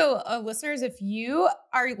 Also, listeners, if you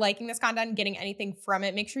are liking this content and getting anything from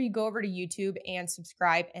it, make sure you go over to YouTube and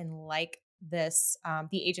subscribe and like this,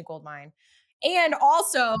 The Agent Goldmine. And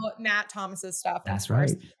also Matt Thomas's stuff. That's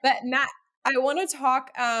right. But Matt, I want to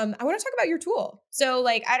talk about your tool. So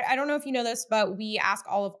like, I don't know if you know this, but we ask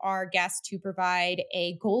all of our guests to provide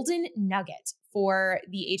a golden nugget for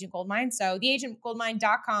the Agent Goldmine. So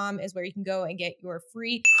theagentgoldmine.com is where you can go and get your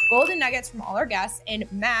free golden nuggets from all our guests. And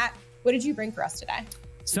Matt, what did you bring for us today?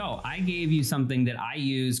 So I gave you something that I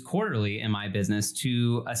use quarterly in my business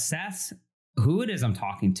to assess who it is I'm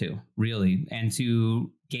talking to, really, and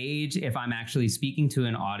to gauge if I'm actually speaking to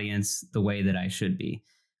an audience the way that I should be.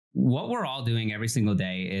 What we're all doing every single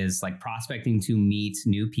day is like prospecting to meet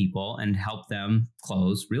new people and help them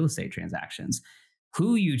close real estate transactions.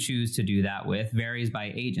 Who you choose to do that with varies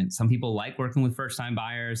by agent. Some people like working with first-time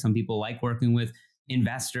buyers. Some people like working with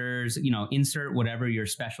investors, insert whatever your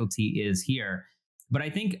specialty is here. But I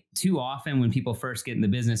think too often when people first get in the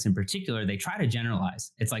business in particular, they try to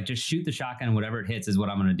generalize. It's like, just shoot the shotgun and whatever it hits is what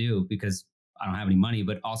I'm going to do, because I don't have any money,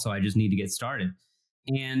 but also I just need to get started.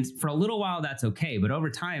 And for a little while, that's okay. But over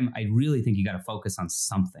time, I really think you got to focus on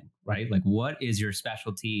something, right? Like, what is your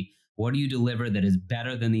specialty? What do you deliver that is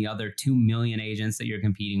better than the other 2 million agents that you're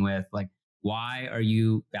competing with? Like, why are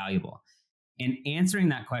you valuable? And answering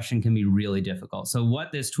that question can be really difficult. So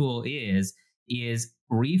what this tool is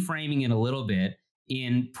reframing it a little bit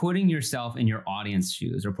in putting yourself in your audience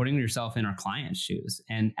shoes, or putting yourself in our client's shoes,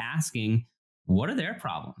 and asking, what are their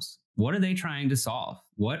problems? What are they trying to solve?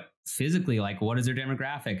 What physically, like, what is their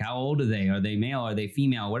demographic? How old are they? Are they male? Are they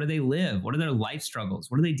female? Where do they live? What are their life struggles?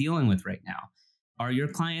 What are they dealing with right now? Are your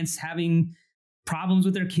clients having problems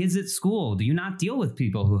with their kids at school? Do you not deal with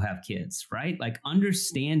people who have kids, right? Like,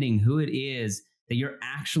 understanding who it is that you're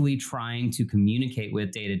actually trying to communicate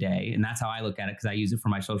with day to day. And that's how I look at it, because I use it for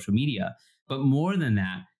my social media. But more than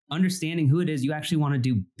that, understanding who it is you actually want to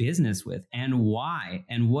do business with, and why,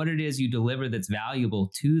 and what it is you deliver that's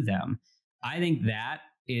valuable to them. I think that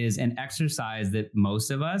is an exercise that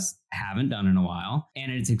most of us haven't done in a while,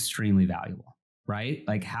 and it's extremely valuable, right?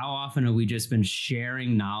 Like, how often have we just been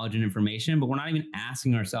sharing knowledge and information, but we're not even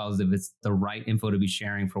asking ourselves if it's the right info to be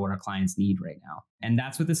sharing for what our clients need right now? And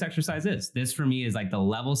that's what this exercise is. This for me is like the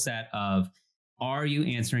level set of, are you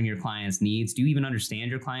answering your clients' needs? Do you even understand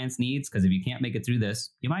your clients' needs? Because if you can't make it through this,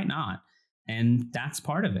 you might not. And that's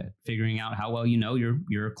part of it, figuring out how well you know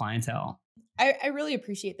your clientele. I really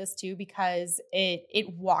appreciate this too, because it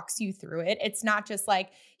walks you through it. It's not just like,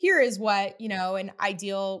 here is what, an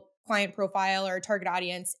ideal client profile or target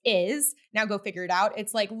audience is. Now go figure it out.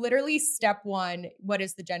 It's like literally step 1, what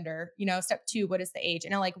is the gender? Step 2, what is the age?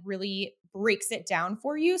 And it like really breaks it down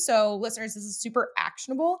for you. So listeners, this is super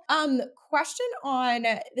actionable. Question on,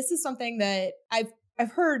 this is something that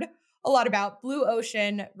I've heard a lot about, blue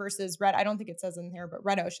ocean versus red. I don't think it says in here, but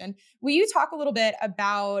red ocean. Will you talk a little bit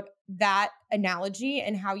about that analogy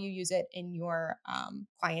and how you use it in your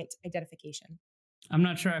client identification? I'm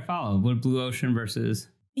not sure I follow. What blue ocean versus?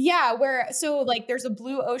 Yeah, so like there's a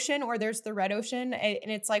blue ocean or there's the red ocean, and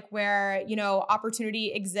it's like where,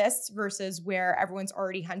 opportunity exists versus where everyone's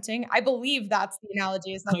already hunting. I believe that's the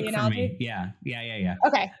analogy. Is that the analogy? Yeah.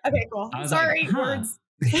 Okay, cool. Sorry, like, words.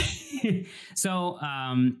 So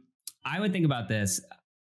I would think about this.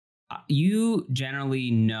 You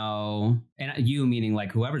generally know, and you meaning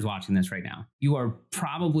like whoever's watching this right now, you are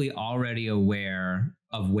probably already aware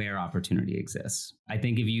of where opportunity exists. I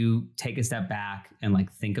think if you take a step back and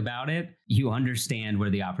like think about it, you understand where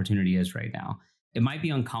the opportunity is right now. It might be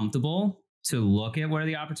uncomfortable to look at where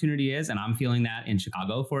the opportunity is. And I'm feeling that in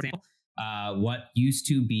Chicago, for example. What used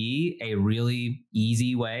to be a really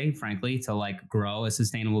easy way, frankly, to like grow a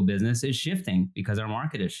sustainable business is shifting because our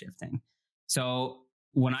market is shifting. So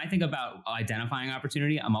when I think about identifying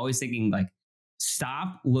opportunity, I'm always thinking like,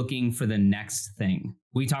 stop looking for the next thing.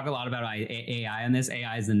 We talk a lot about AI on this.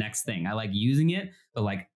 AI is the next thing. I like using it, but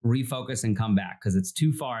like refocus and come back because it's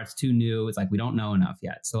too far. It's too new. It's like, we don't know enough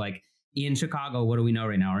yet. So like in Chicago, what do we know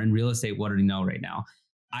right now? Or in real estate, what do we know right now?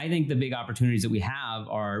 I think the big opportunities that we have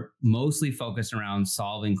are mostly focused around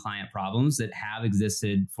solving client problems that have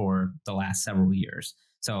existed for the last several years.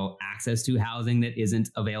 So access to housing that isn't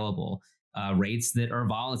available, rates that are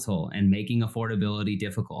volatile and making affordability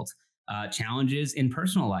difficult, challenges in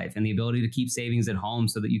personal life and the ability to keep savings at home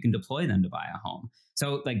so that you can deploy them to buy a home.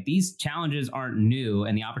 So like these challenges aren't new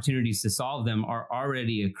and the opportunities to solve them are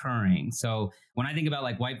already occurring. So when I think about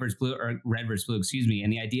like white versus blue or red versus blue,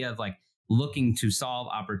 and the idea of like looking to solve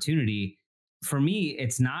opportunity, for me,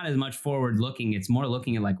 it's not as much forward looking. It's more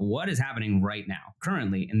looking at like what is happening right now,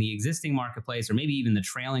 currently in the existing marketplace, or maybe even the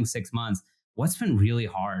trailing 6 months. What's been really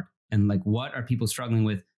hard and like what are people struggling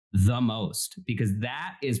with the most? Because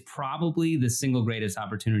that is probably the single greatest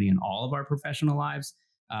opportunity in all of our professional lives.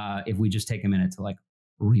 If we just take a minute to like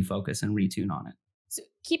refocus and retune on it. So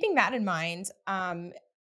keeping that in mind,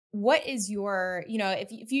 what is your,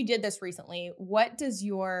 if you did this recently, what does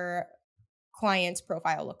your client's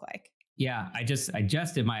profile look like? Yeah, I just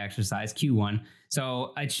did my exercise Q1.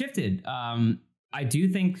 So I shifted. I do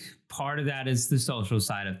think part of that is the social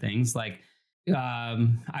side of things. Like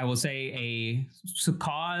I will say a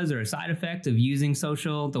cause or a side effect of using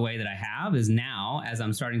social the way that I have is now, as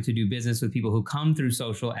I'm starting to do business with people who come through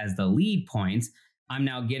social as the lead points, I'm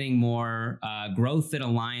now getting more growth that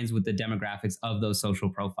aligns with the demographics of those social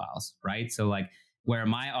profiles, right? So like where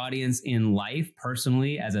my audience in life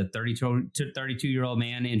personally as a 32-year-old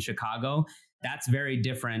man in Chicago, that's very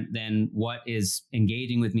different than what is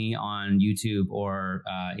engaging with me on YouTube or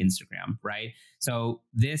Instagram, right? So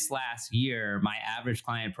this last year, my average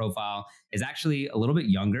client profile is actually a little bit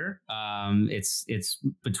younger. It's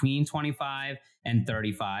between 25 and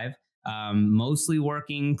 35. Mostly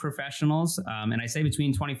working professionals. And I say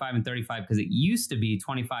between 25 and 35 because it used to be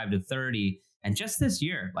 25 to 30. And just this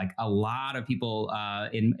year, like a lot of people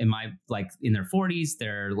in my, like in their 40s,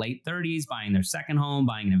 their late 30s, buying their second home,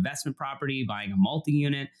 buying an investment property, buying a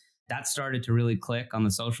multi-unit, that started to really click on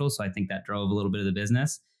the social. So I think that drove a little bit of the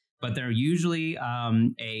business. But they're usually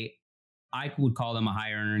I would call them a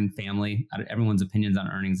high earning family. Everyone's opinions on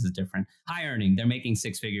earnings is different. High earning, they're making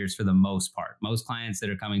six figures for the most part. Most clients that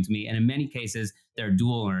are coming to me, and in many cases, they're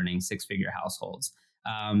dual earning six-figure households.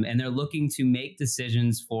 And they're looking to make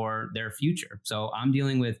decisions for their future. So I'm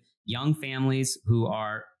dealing with young families who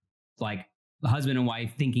are like husband and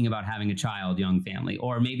wife thinking about having a child, young family,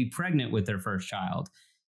 or maybe pregnant with their first child.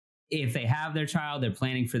 If they have their child, they're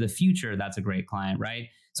planning for the future. That's a great client, right?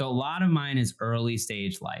 So a lot of mine is early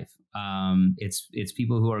stage life. It's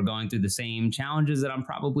people who are going through the same challenges that I'm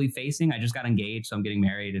probably facing. I just got engaged, so I'm getting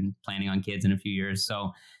married and planning on kids in a few years.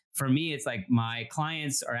 So for me, it's like my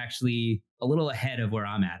clients are actually a little ahead of where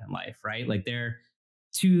I'm at in life, right? Like they're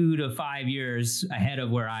 2 to 5 years ahead of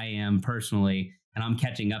where I am personally, and I'm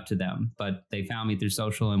catching up to them. But they found me through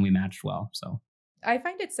social and we matched well. So I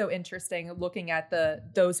find it so interesting looking at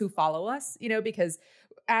those who follow us, because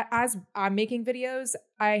as I'm making videos,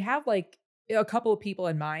 I have like a couple of people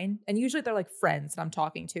in mind, and usually they're like friends that I'm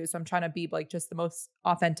talking to. So I'm trying to be like just the most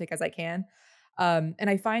authentic as I can. And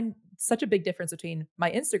I find such a big difference between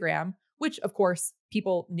my Instagram, which of course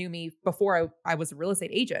people knew me before I was a real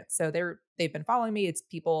estate agent. So they've been following me. It's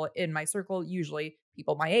people in my circle, usually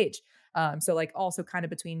people my age. So like also kind of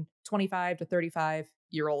between 25 to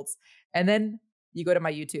 35-year-olds. And then you go to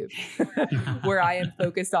my YouTube where I am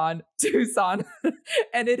focused on Tucson.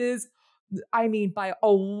 And it is, I mean, by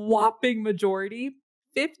a whopping majority,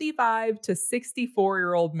 55 to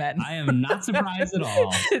 64-year-old men. I am not surprised at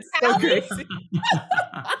all. It's so crazy.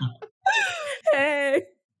 Hey.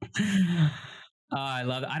 I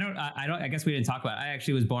love it. I guess we didn't talk about it. I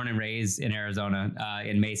actually was born and raised in Arizona,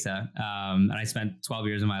 in Mesa. And I spent 12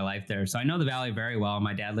 years of my life there. So I know the Valley very well.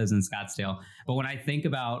 My dad lives in Scottsdale. But when I think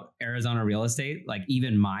about Arizona real estate, like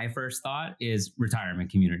even my first thought is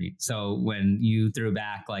retirement community. So when you threw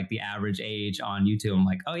back like the average age on YouTube, I'm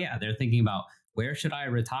like, oh yeah, they're thinking about where should I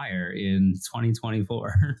retire in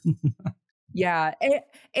 2024? Yeah.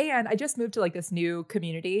 And I just moved to like this new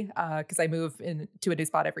community because I move into a new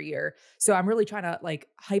spot every year. So I'm really trying to like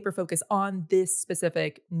hyper focus on this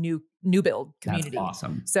specific new build community. That's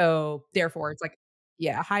awesome. So therefore it's like,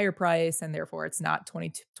 yeah, higher price, and therefore it's not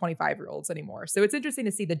 25-year-olds anymore. So it's interesting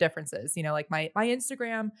to see the differences. Like my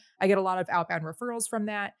Instagram, I get a lot of outbound referrals from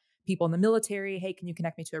that. People in the military, hey, can you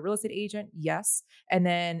connect me to a real estate agent? Yes. And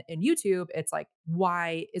then in YouTube, it's like,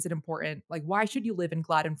 why is it important? Like, why should you live in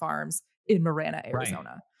Gladden Farms in Marana,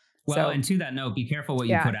 Arizona? Right. Well, and to that note, be careful what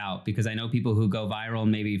you put out, because I know people who go viral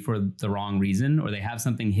maybe for the wrong reason, or they have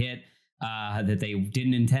something hit that they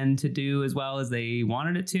didn't intend to do as well as they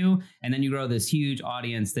wanted it to. And then you grow this huge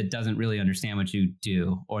audience that doesn't really understand what you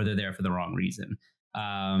do, or they're there for the wrong reason.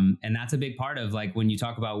 And that's a big part of like when you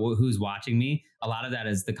talk about who's watching me, a lot of that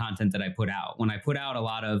is the content that I put out. When I put out a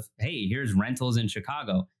lot of, hey, here's rentals in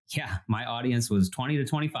Chicago. Yeah, my audience was 20 to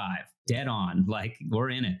 25, dead on. Like we're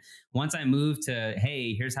in it. Once I moved to,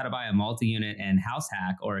 hey, here's how to buy a multi-unit and house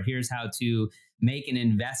hack, or here's how to make an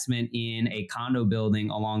investment in a condo building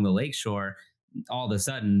along the lakeshore, all of a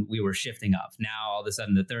sudden we were shifting up. Now, all of a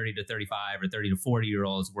sudden the 30 to 35 or 30 to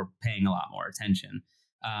 40-year-olds were paying a lot more attention.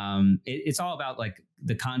 It's all about like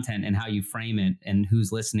the content and how you frame it and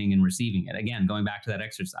who's listening and receiving it. Again, going back to that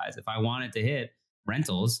exercise, if I wanted to hit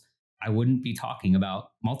rentals, I wouldn't be talking about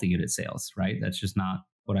multi-unit sales, right? That's just not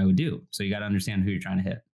what I would do. So you got to understand who you're trying to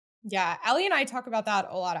hit. Yeah. Ali and I talk about that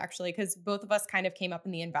a lot, actually, because both of us kind of came up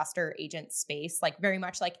in the investor agent space, like very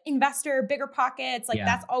much like investor, bigger pockets. Like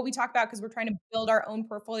that's all we talk about because we're trying to build our own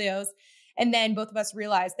portfolios. And then both of us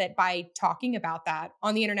realized that by talking about that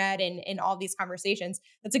on the internet and in all these conversations,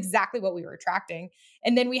 that's exactly what we were attracting.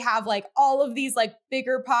 And then we have like all of these like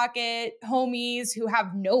bigger pocket homies who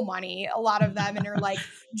have no money, a lot of them, and are like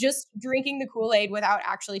just drinking the Kool-Aid without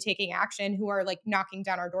actually taking action, who are like knocking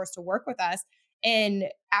down our doors to work with us. And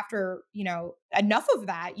after, enough of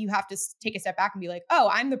that, you have to take a step back and be like, oh,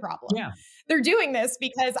 I'm the problem. Yeah. They're doing this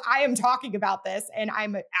because I am talking about this and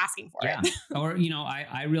I'm asking for it. Or,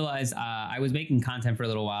 I realized I was making content for a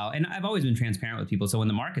little while, and I've always been transparent with people. So when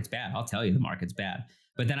the market's bad, I'll tell you the market's bad.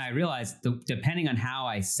 But then I realized depending on how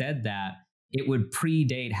I said that, it would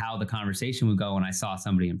predate how the conversation would go when I saw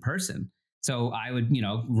somebody in person. So I would,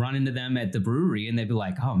 run into them at the brewery and they'd be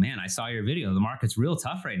like, oh man, I saw your video. The market's real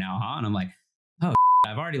tough right now, huh? And I'm like, oh,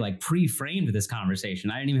 I've already like pre-framed this conversation.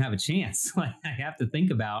 I didn't even have a chance. Like I have to think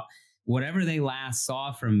about whatever they last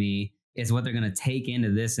saw from me is what they're going to take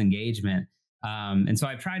into this engagement. And so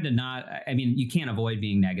I've tried to not, I mean, you can't avoid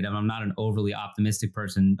being negative. I'm not an overly optimistic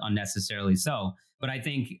person unnecessarily so, but I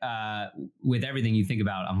think with everything you think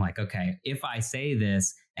about, I'm like, okay, if I say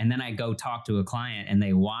this and then I go talk to a client and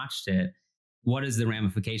they watched it, what is the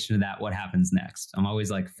ramification of that? What happens next? I'm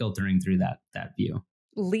always like filtering through that view.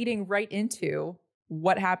 Leading right into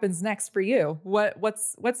what happens next for you.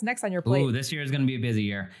 What's next on your plate? Ooh, this year is going to be a busy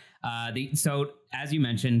year. So as you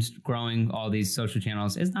mentioned, growing all these social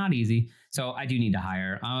channels is not easy. So I do need to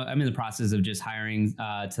hire. I'm in the process of just hiring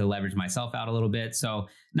to leverage myself out a little bit. So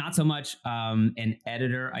not so much an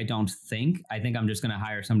editor, I don't think. I think I'm just going to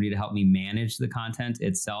hire somebody to help me manage the content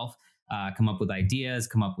itself, come up with ideas,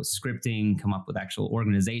 come up with scripting, come up with actual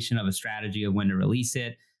organization of a strategy of when to release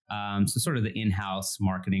it. So sort of the in-house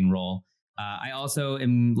marketing role. I also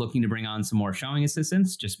am looking to bring on some more showing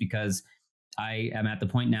assistants just because I am at the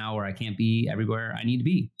point now where I can't be everywhere I need to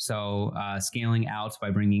be. So scaling out by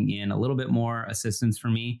bringing in a little bit more assistance for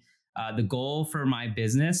me. The goal for my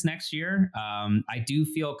business next year, I do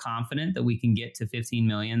feel confident that we can get to 15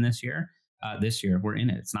 million this year. This year, we're in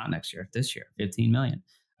it. It's not next year. This year, 15 million.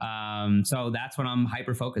 So that's what I'm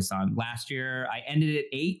hyper focused on. Last year, I ended at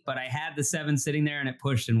 8, but I had the 7 sitting there and it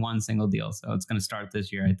pushed in one single deal. So it's going to start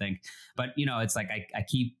this year, I think. But, it's like I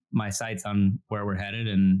keep my sights on where we're headed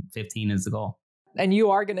and 15 is the goal. And you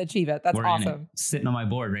are going to achieve it. That's awesome. Sitting on my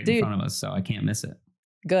board right in front of us. So I can't miss it.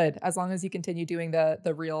 Good. As long as you continue doing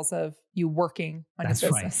the reels of you working on your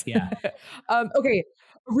business. Right. Yeah. Okay.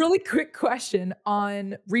 Really quick question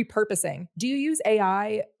on repurposing. Do you use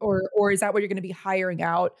AI or is that what you're going to be hiring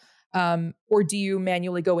out? Or do you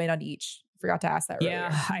manually go in on each? Forgot to ask that earlier.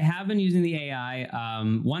 Yeah, I have been using the AI.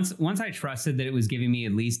 Once I trusted that it was giving me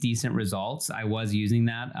at least decent results, I was using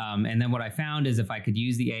that. And then what I found is if I could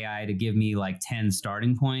use the AI to give me like 10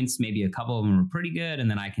 starting points, maybe a couple of them are pretty good, and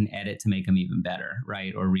then I can edit to make them even better,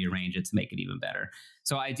 right? Or rearrange it to make it even better.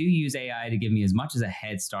 So I do use AI to give me as much as a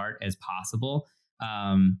head start as possible.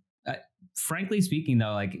 Frankly speaking,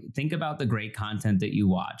 though, like think about the great content that you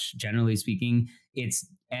watch. Generally speaking, it's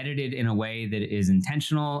edited in a way that is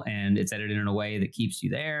intentional and it's edited in a way that keeps you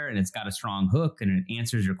there and it's got a strong hook and it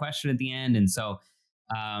answers your question at the end. And so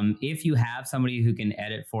if you have somebody who can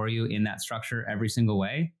edit for you in that structure every single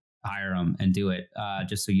way, hire them and do it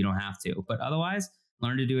just so you don't have to. But otherwise,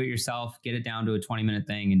 learn to do it yourself, get it down to a 20-minute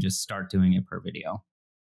thing and just start doing it per video.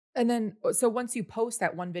 And then, so once you post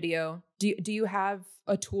that one video, do you have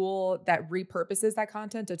a tool that repurposes that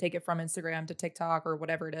content to take it from Instagram to TikTok or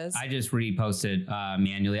whatever it is? I just repost it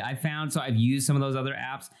manually. So I've used some of those other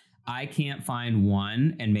apps. I can't find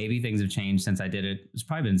one, and maybe things have changed since I did it. It's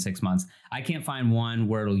probably been 6 months. I can't find one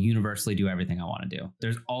where it'll universally do everything I want to do.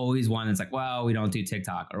 There's always one that's like, well, we don't do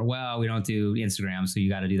TikTok, or well, we don't do Instagram, so you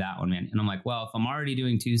got to do that one, man. And I'm like, well, if I'm already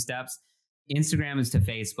doing 2 steps, Instagram is to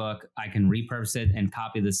Facebook. I can repurpose it and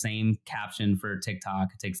copy the same caption for TikTok.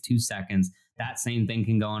 It takes 2 seconds. That same thing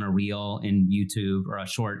can go on a reel in YouTube or a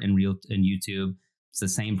short in reel in YouTube. It's the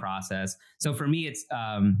same process. So for me, it's,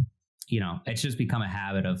 it's just become a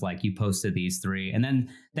habit of like, you posted these 3. And then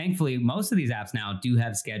thankfully, most of these apps now do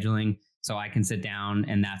have scheduling. So I can sit down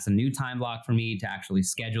and that's a new time block for me to actually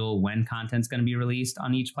schedule when content's going to be released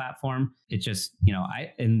on each platform. It just,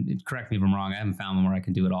 and correct me if I'm wrong, I haven't found one where I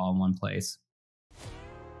can do it all in one place.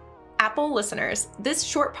 Apple listeners, this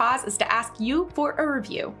short pause is to ask you for a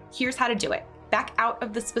review. Here's how to do it. Back out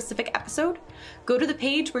of the specific episode, go to the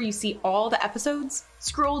page where you see all the episodes,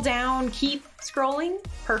 scroll down, keep scrolling.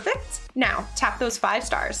 Perfect. Now tap those 5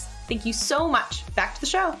 stars. Thank you so much. Back to the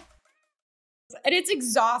show. And it's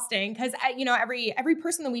exhausting because, every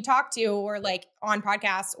person that we talk to or like on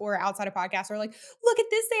podcasts or outside of podcasts are like, look at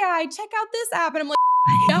this AI, check out this app. And I'm like,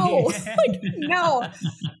 no, no.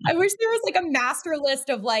 I wish there was like a master list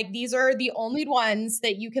of like, these are the only ones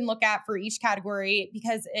that you can look at for each category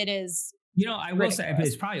because it is. I will say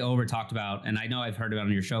it's probably over talked about. And I know I've heard about it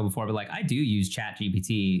on your show before, but like I do use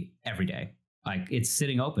ChatGPT every day. Like it's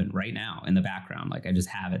sitting open right now in the background. Like I just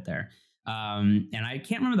have it there. And I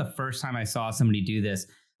can't remember the first time I saw somebody do this,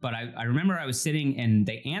 but I remember I was sitting and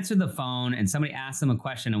they answered the phone and somebody asked them a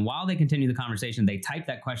question. And while they continued the conversation, they typed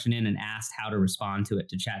that question in and asked how to respond to it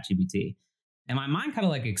to ChatGPT. And my mind kind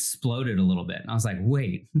of like exploded a little bit. And I was like,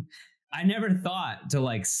 wait, I never thought to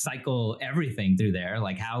like cycle everything through there.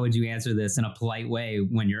 Like, how would you answer this in a polite way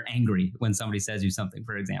when you're angry, when somebody says you something,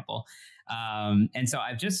 for example? And so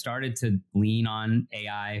I've just started to lean on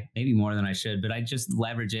AI, maybe more than I should, but I just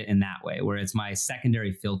leverage it in that way, where it's my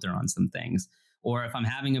secondary filter on some things. Or if I'm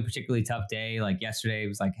having a particularly tough day, like yesterday, it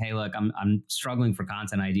was like, hey, look, I'm struggling for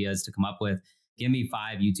content ideas to come up with. Give me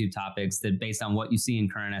 5 YouTube topics that, based on what you see in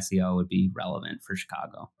current SEO, would be relevant for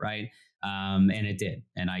Chicago, right? And it did.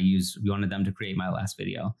 And we wanted them to create my last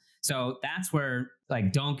video. So that's where,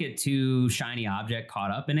 like, don't get too shiny object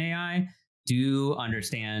caught up in AI. Do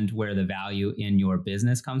understand where the value in your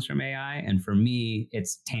business comes from AI. And for me,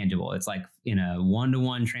 it's tangible. It's like in a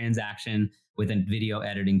one-to-one transaction with a video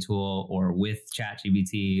editing tool or with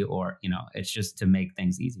ChatGPT, or, it's just to make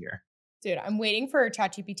things easier. Dude, I'm waiting for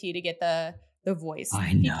ChatGPT to get the voice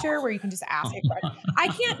feature where you can just ask it questions. I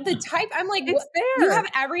can't, the type, I'm like, it's there. You have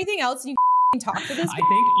everything else and you talk to this.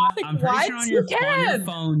 I think I'm pretty sure on your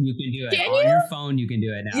phone you can do it. Can on you? your phone you can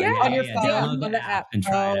do it now. Yeah, on your phone. Download the app and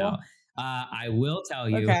try it out. I will tell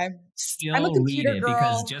you, still read it,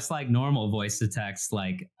 because just like normal voice to text,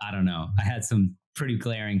 like, I don't know, I had some pretty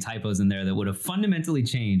glaring typos in there that would have fundamentally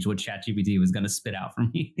changed what ChatGPT was going to spit out for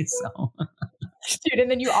me. So, dude,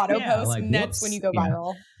 and then you auto post, and that's when you go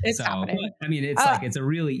viral. It's happening. I mean, it's like, it's a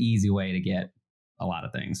really easy way to get a lot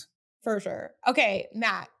of things. For sure. Okay,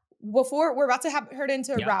 Matt, before we're about to head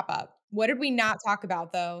into a wrap up, what did we not talk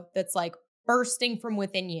about though that's like bursting from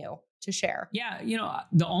within you to share? Yeah,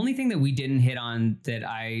 the only thing that we didn't hit on that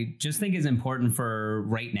I just think is important for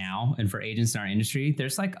right now and for agents in our industry,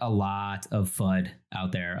 there's like a lot of FUD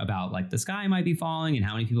out there about like the sky might be falling and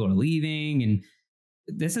how many people are leaving. And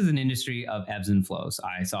this is an industry of ebbs and flows.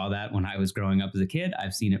 I saw that when I was growing up as a kid.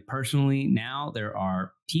 I've seen it personally now. There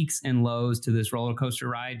are peaks and lows to this roller coaster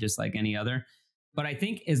ride, just like any other. But I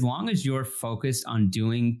think as long as you're focused on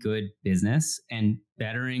doing good business and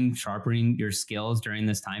sharpening your skills during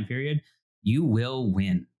this time period, you will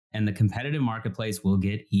win, and the competitive marketplace will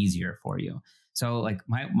get easier for you. So like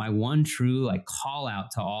my one true like call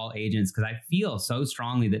out to all agents, because I feel so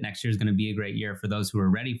strongly that next year is going to be a great year for those who are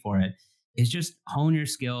ready for it, is just hone your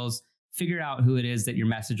skills, figure out who it is that your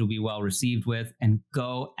message will be well received with, and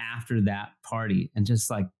go after that party and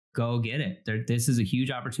just like go get it. This is a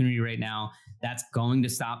huge opportunity right now. That's going to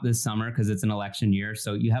stop this summer because it's an election year.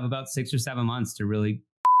 So you have about 6 or 7 months to really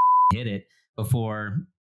hit it before,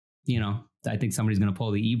 I think somebody's going to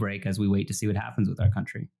pull the e-brake as we wait to see what happens with our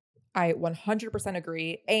country. I 100%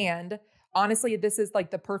 agree. And honestly, this is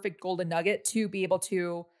like the perfect golden nugget to be able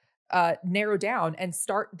to narrow down and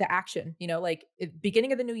start the action, like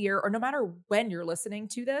beginning of the new year, or no matter when you're listening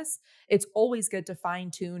to this, it's always good to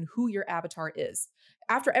fine tune who your avatar is.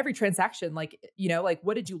 After every transaction, like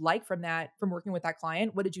what did you like from working with that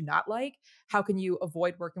client? What did you not like? How can you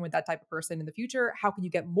avoid working with that type of person in the future? How can you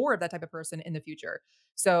get more of that type of person in the future?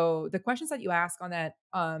 So the questions that you ask on that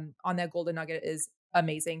golden nugget is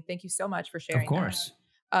amazing. Thank you so much for sharing. Of course.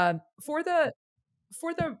 For the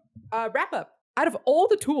wrap up, out of all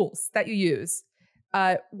the tools that you use,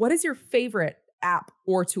 what is your favorite app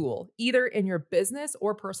or tool, either in your business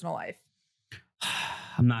or personal life?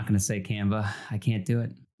 I'm not going to say Canva. I can't do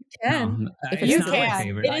it. You can. No, it's not my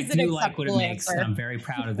favorite. I do like what it makes. And I'm very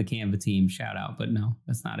proud of the Canva team. Shout out. But no,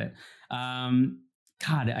 that's not it.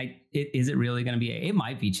 Is it really going to be? It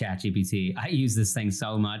might be ChatGPT. I use this thing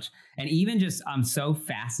so much. And even just, I'm so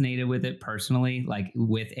fascinated with it personally, like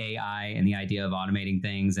with AI and the idea of automating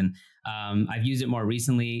things. And I've used it more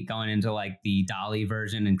recently, going into like the DALL-E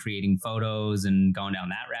version and creating photos and going down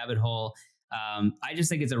that rabbit hole. I just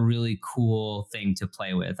think it's a really cool thing to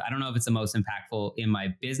play with. I don't know if it's the most impactful in my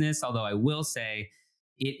business, although I will say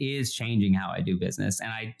it is changing how I do business.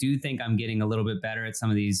 And I do think I'm getting a little bit better at some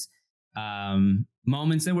of these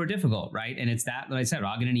moments that were difficult, right? And it's that I said,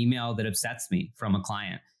 I'll get an email that upsets me from a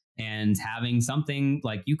client, and having something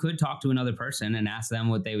like, you could talk to another person and ask them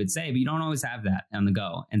what they would say, but you don't always have that on the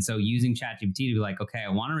go. And so using ChatGPT to be like, okay, I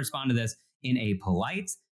want to respond to this in a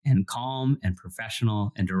polite and calm and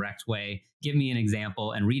professional and direct way. Give me an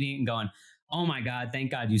example, and reading it and going, oh my God,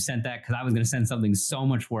 thank God you sent that, because I was going to send something so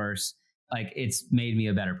much worse. Like, it's made me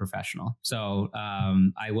a better professional. So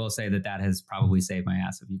I will say that has probably saved my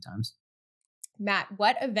ass a few times. Matt,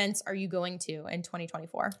 what events are you going to in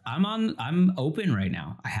 2024? I'm open right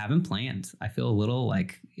now. I haven't planned. I feel a little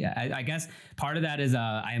like, I guess part of that is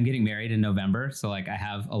I am getting married in November. So like I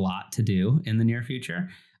have a lot to do in the near future.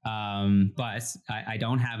 But I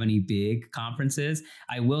don't have any big conferences.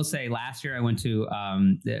 I will say last year I went to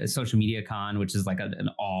the Social Media Con, which is like an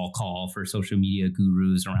all call for social media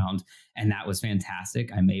gurus around. And that was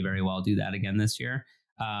fantastic. I may very well do that again this year.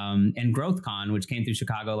 And GrowthCon, which came through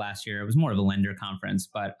Chicago last year. It was more of a lender conference,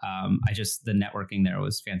 but the networking there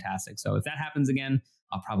was fantastic. So if that happens again,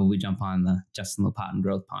 I'll probably jump on the Justin Lopatin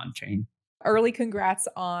Growth Pond chain. Early congrats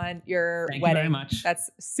on your Thank wedding. You very much. That's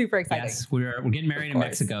super exciting. Yes, we're getting married in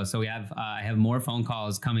Mexico. So we have I have more phone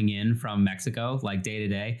calls coming in from Mexico, like day to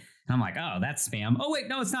day. And I'm like, oh, that's spam. Oh, wait,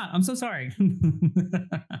 no, it's not. I'm so sorry.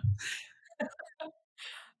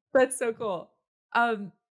 That's so cool.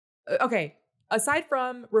 Okay. Aside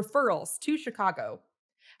from referrals to Chicago,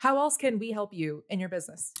 how else can we help you in your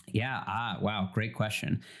business? Yeah. Wow. Great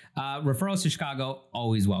question. Referrals to Chicago,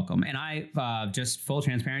 always welcome. And I, just full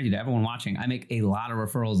transparency to everyone watching, I make a lot of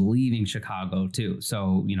referrals leaving Chicago too.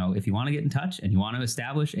 So, if you want to get in touch and you want to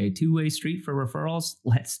establish a two-way street for referrals,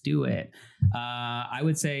 let's do it. I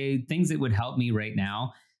would say things that would help me right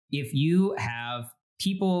now, if you have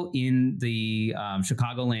people in the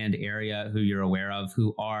Chicagoland area who you're aware of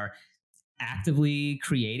who are actively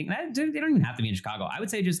creating, they don't even have to be in Chicago. I would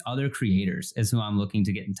say just other creators is who I'm looking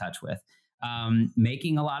to get in touch with.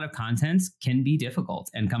 Making a lot of content can be difficult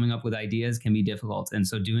and coming up with ideas can be difficult. And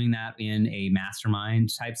so doing that in a mastermind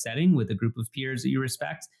type setting with a group of peers that you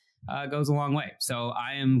respect goes a long way. So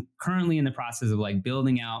I am currently in the process of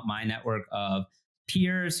building out my network of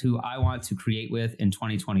peers who I want to create with in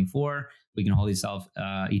 2024. We can hold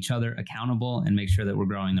each other accountable and make sure that we're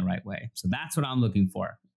growing the right way. So that's what I'm looking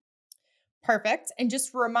for. Perfect. And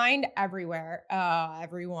just remind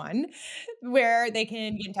everyone where they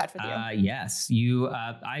can get in touch with you. Yes,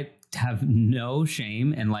 I have no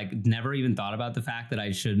shame and never even thought about the fact that I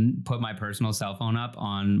shouldn't put my personal cell phone up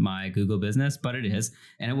on my Google business, but it is,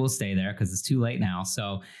 and it will stay there because it's too late now.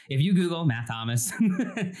 So if you Google Matt Thomas,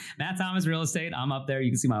 Matt Thomas Real Estate, I'm up there. You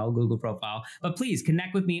can see my old Google profile, but please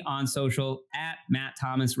connect with me on social at Matt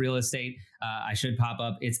Thomas Real Estate. I should pop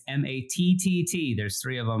up. It's MATTT. There's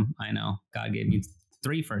 3 of them. I know God gave me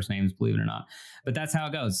 3 first names, believe it or not, but that's how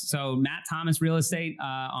it goes. So Matt Thomas Real Estate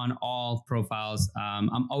on all profiles.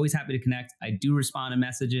 I'm always happy to connect. I do respond to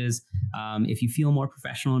messages. If you feel more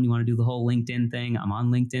professional and you want to do the whole LinkedIn thing, I'm on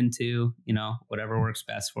LinkedIn too, whatever works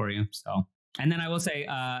best for you. So, and then I will say,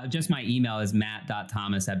 just my email is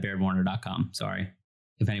matt.thomas@bairdwarner.com. Sorry.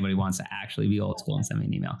 If anybody wants to actually be old school and send me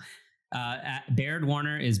an email. At Baird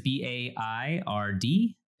Warner is BAIRDWARNER.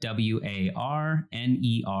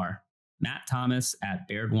 Matt Thomas at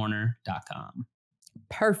bairdwarner.com.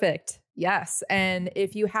 Perfect. Yes. And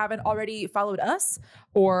if you haven't already followed us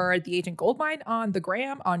or the Agent Goldmine on the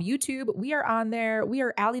gram, on YouTube, we are on there. We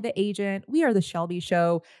are Ali the Agent. We are the Shelby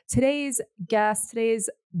Show. Today's guest, today's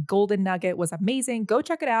golden nugget was amazing. Go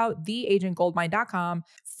check it out, theagentgoldmine.com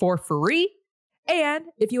for free. And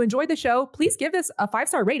if you enjoyed the show, please give this a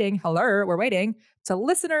 5-star rating. Hello, we're waiting. To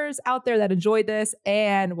listeners out there that enjoyed this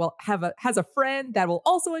and has a friend that will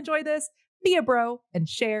also enjoy this, be a bro and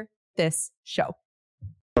share this show.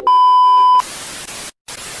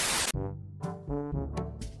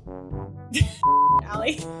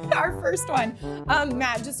 Ali, our first one.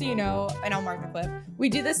 Matt, just so you know, and I'll mark the clip, we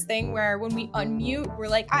do this thing where when we unmute, we're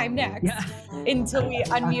like, I'm next, until we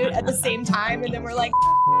unmute at the same time, and then we're like,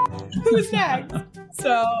 who's next?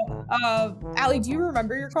 So, Ali, do you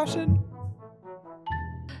remember your question?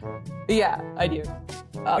 Yeah, I do.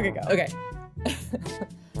 Okay, go. Okay.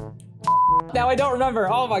 Now I don't remember.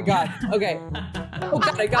 Oh my God. Okay. Oh,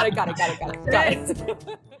 got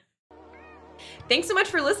it. Thanks so much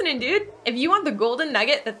for listening, dude. If you want the golden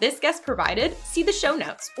nugget that this guest provided, see the show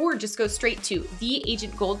notes or just go straight to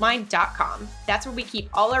theagentgoldmine.com. That's where we keep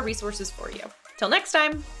all our resources for you. Till next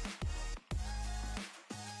time.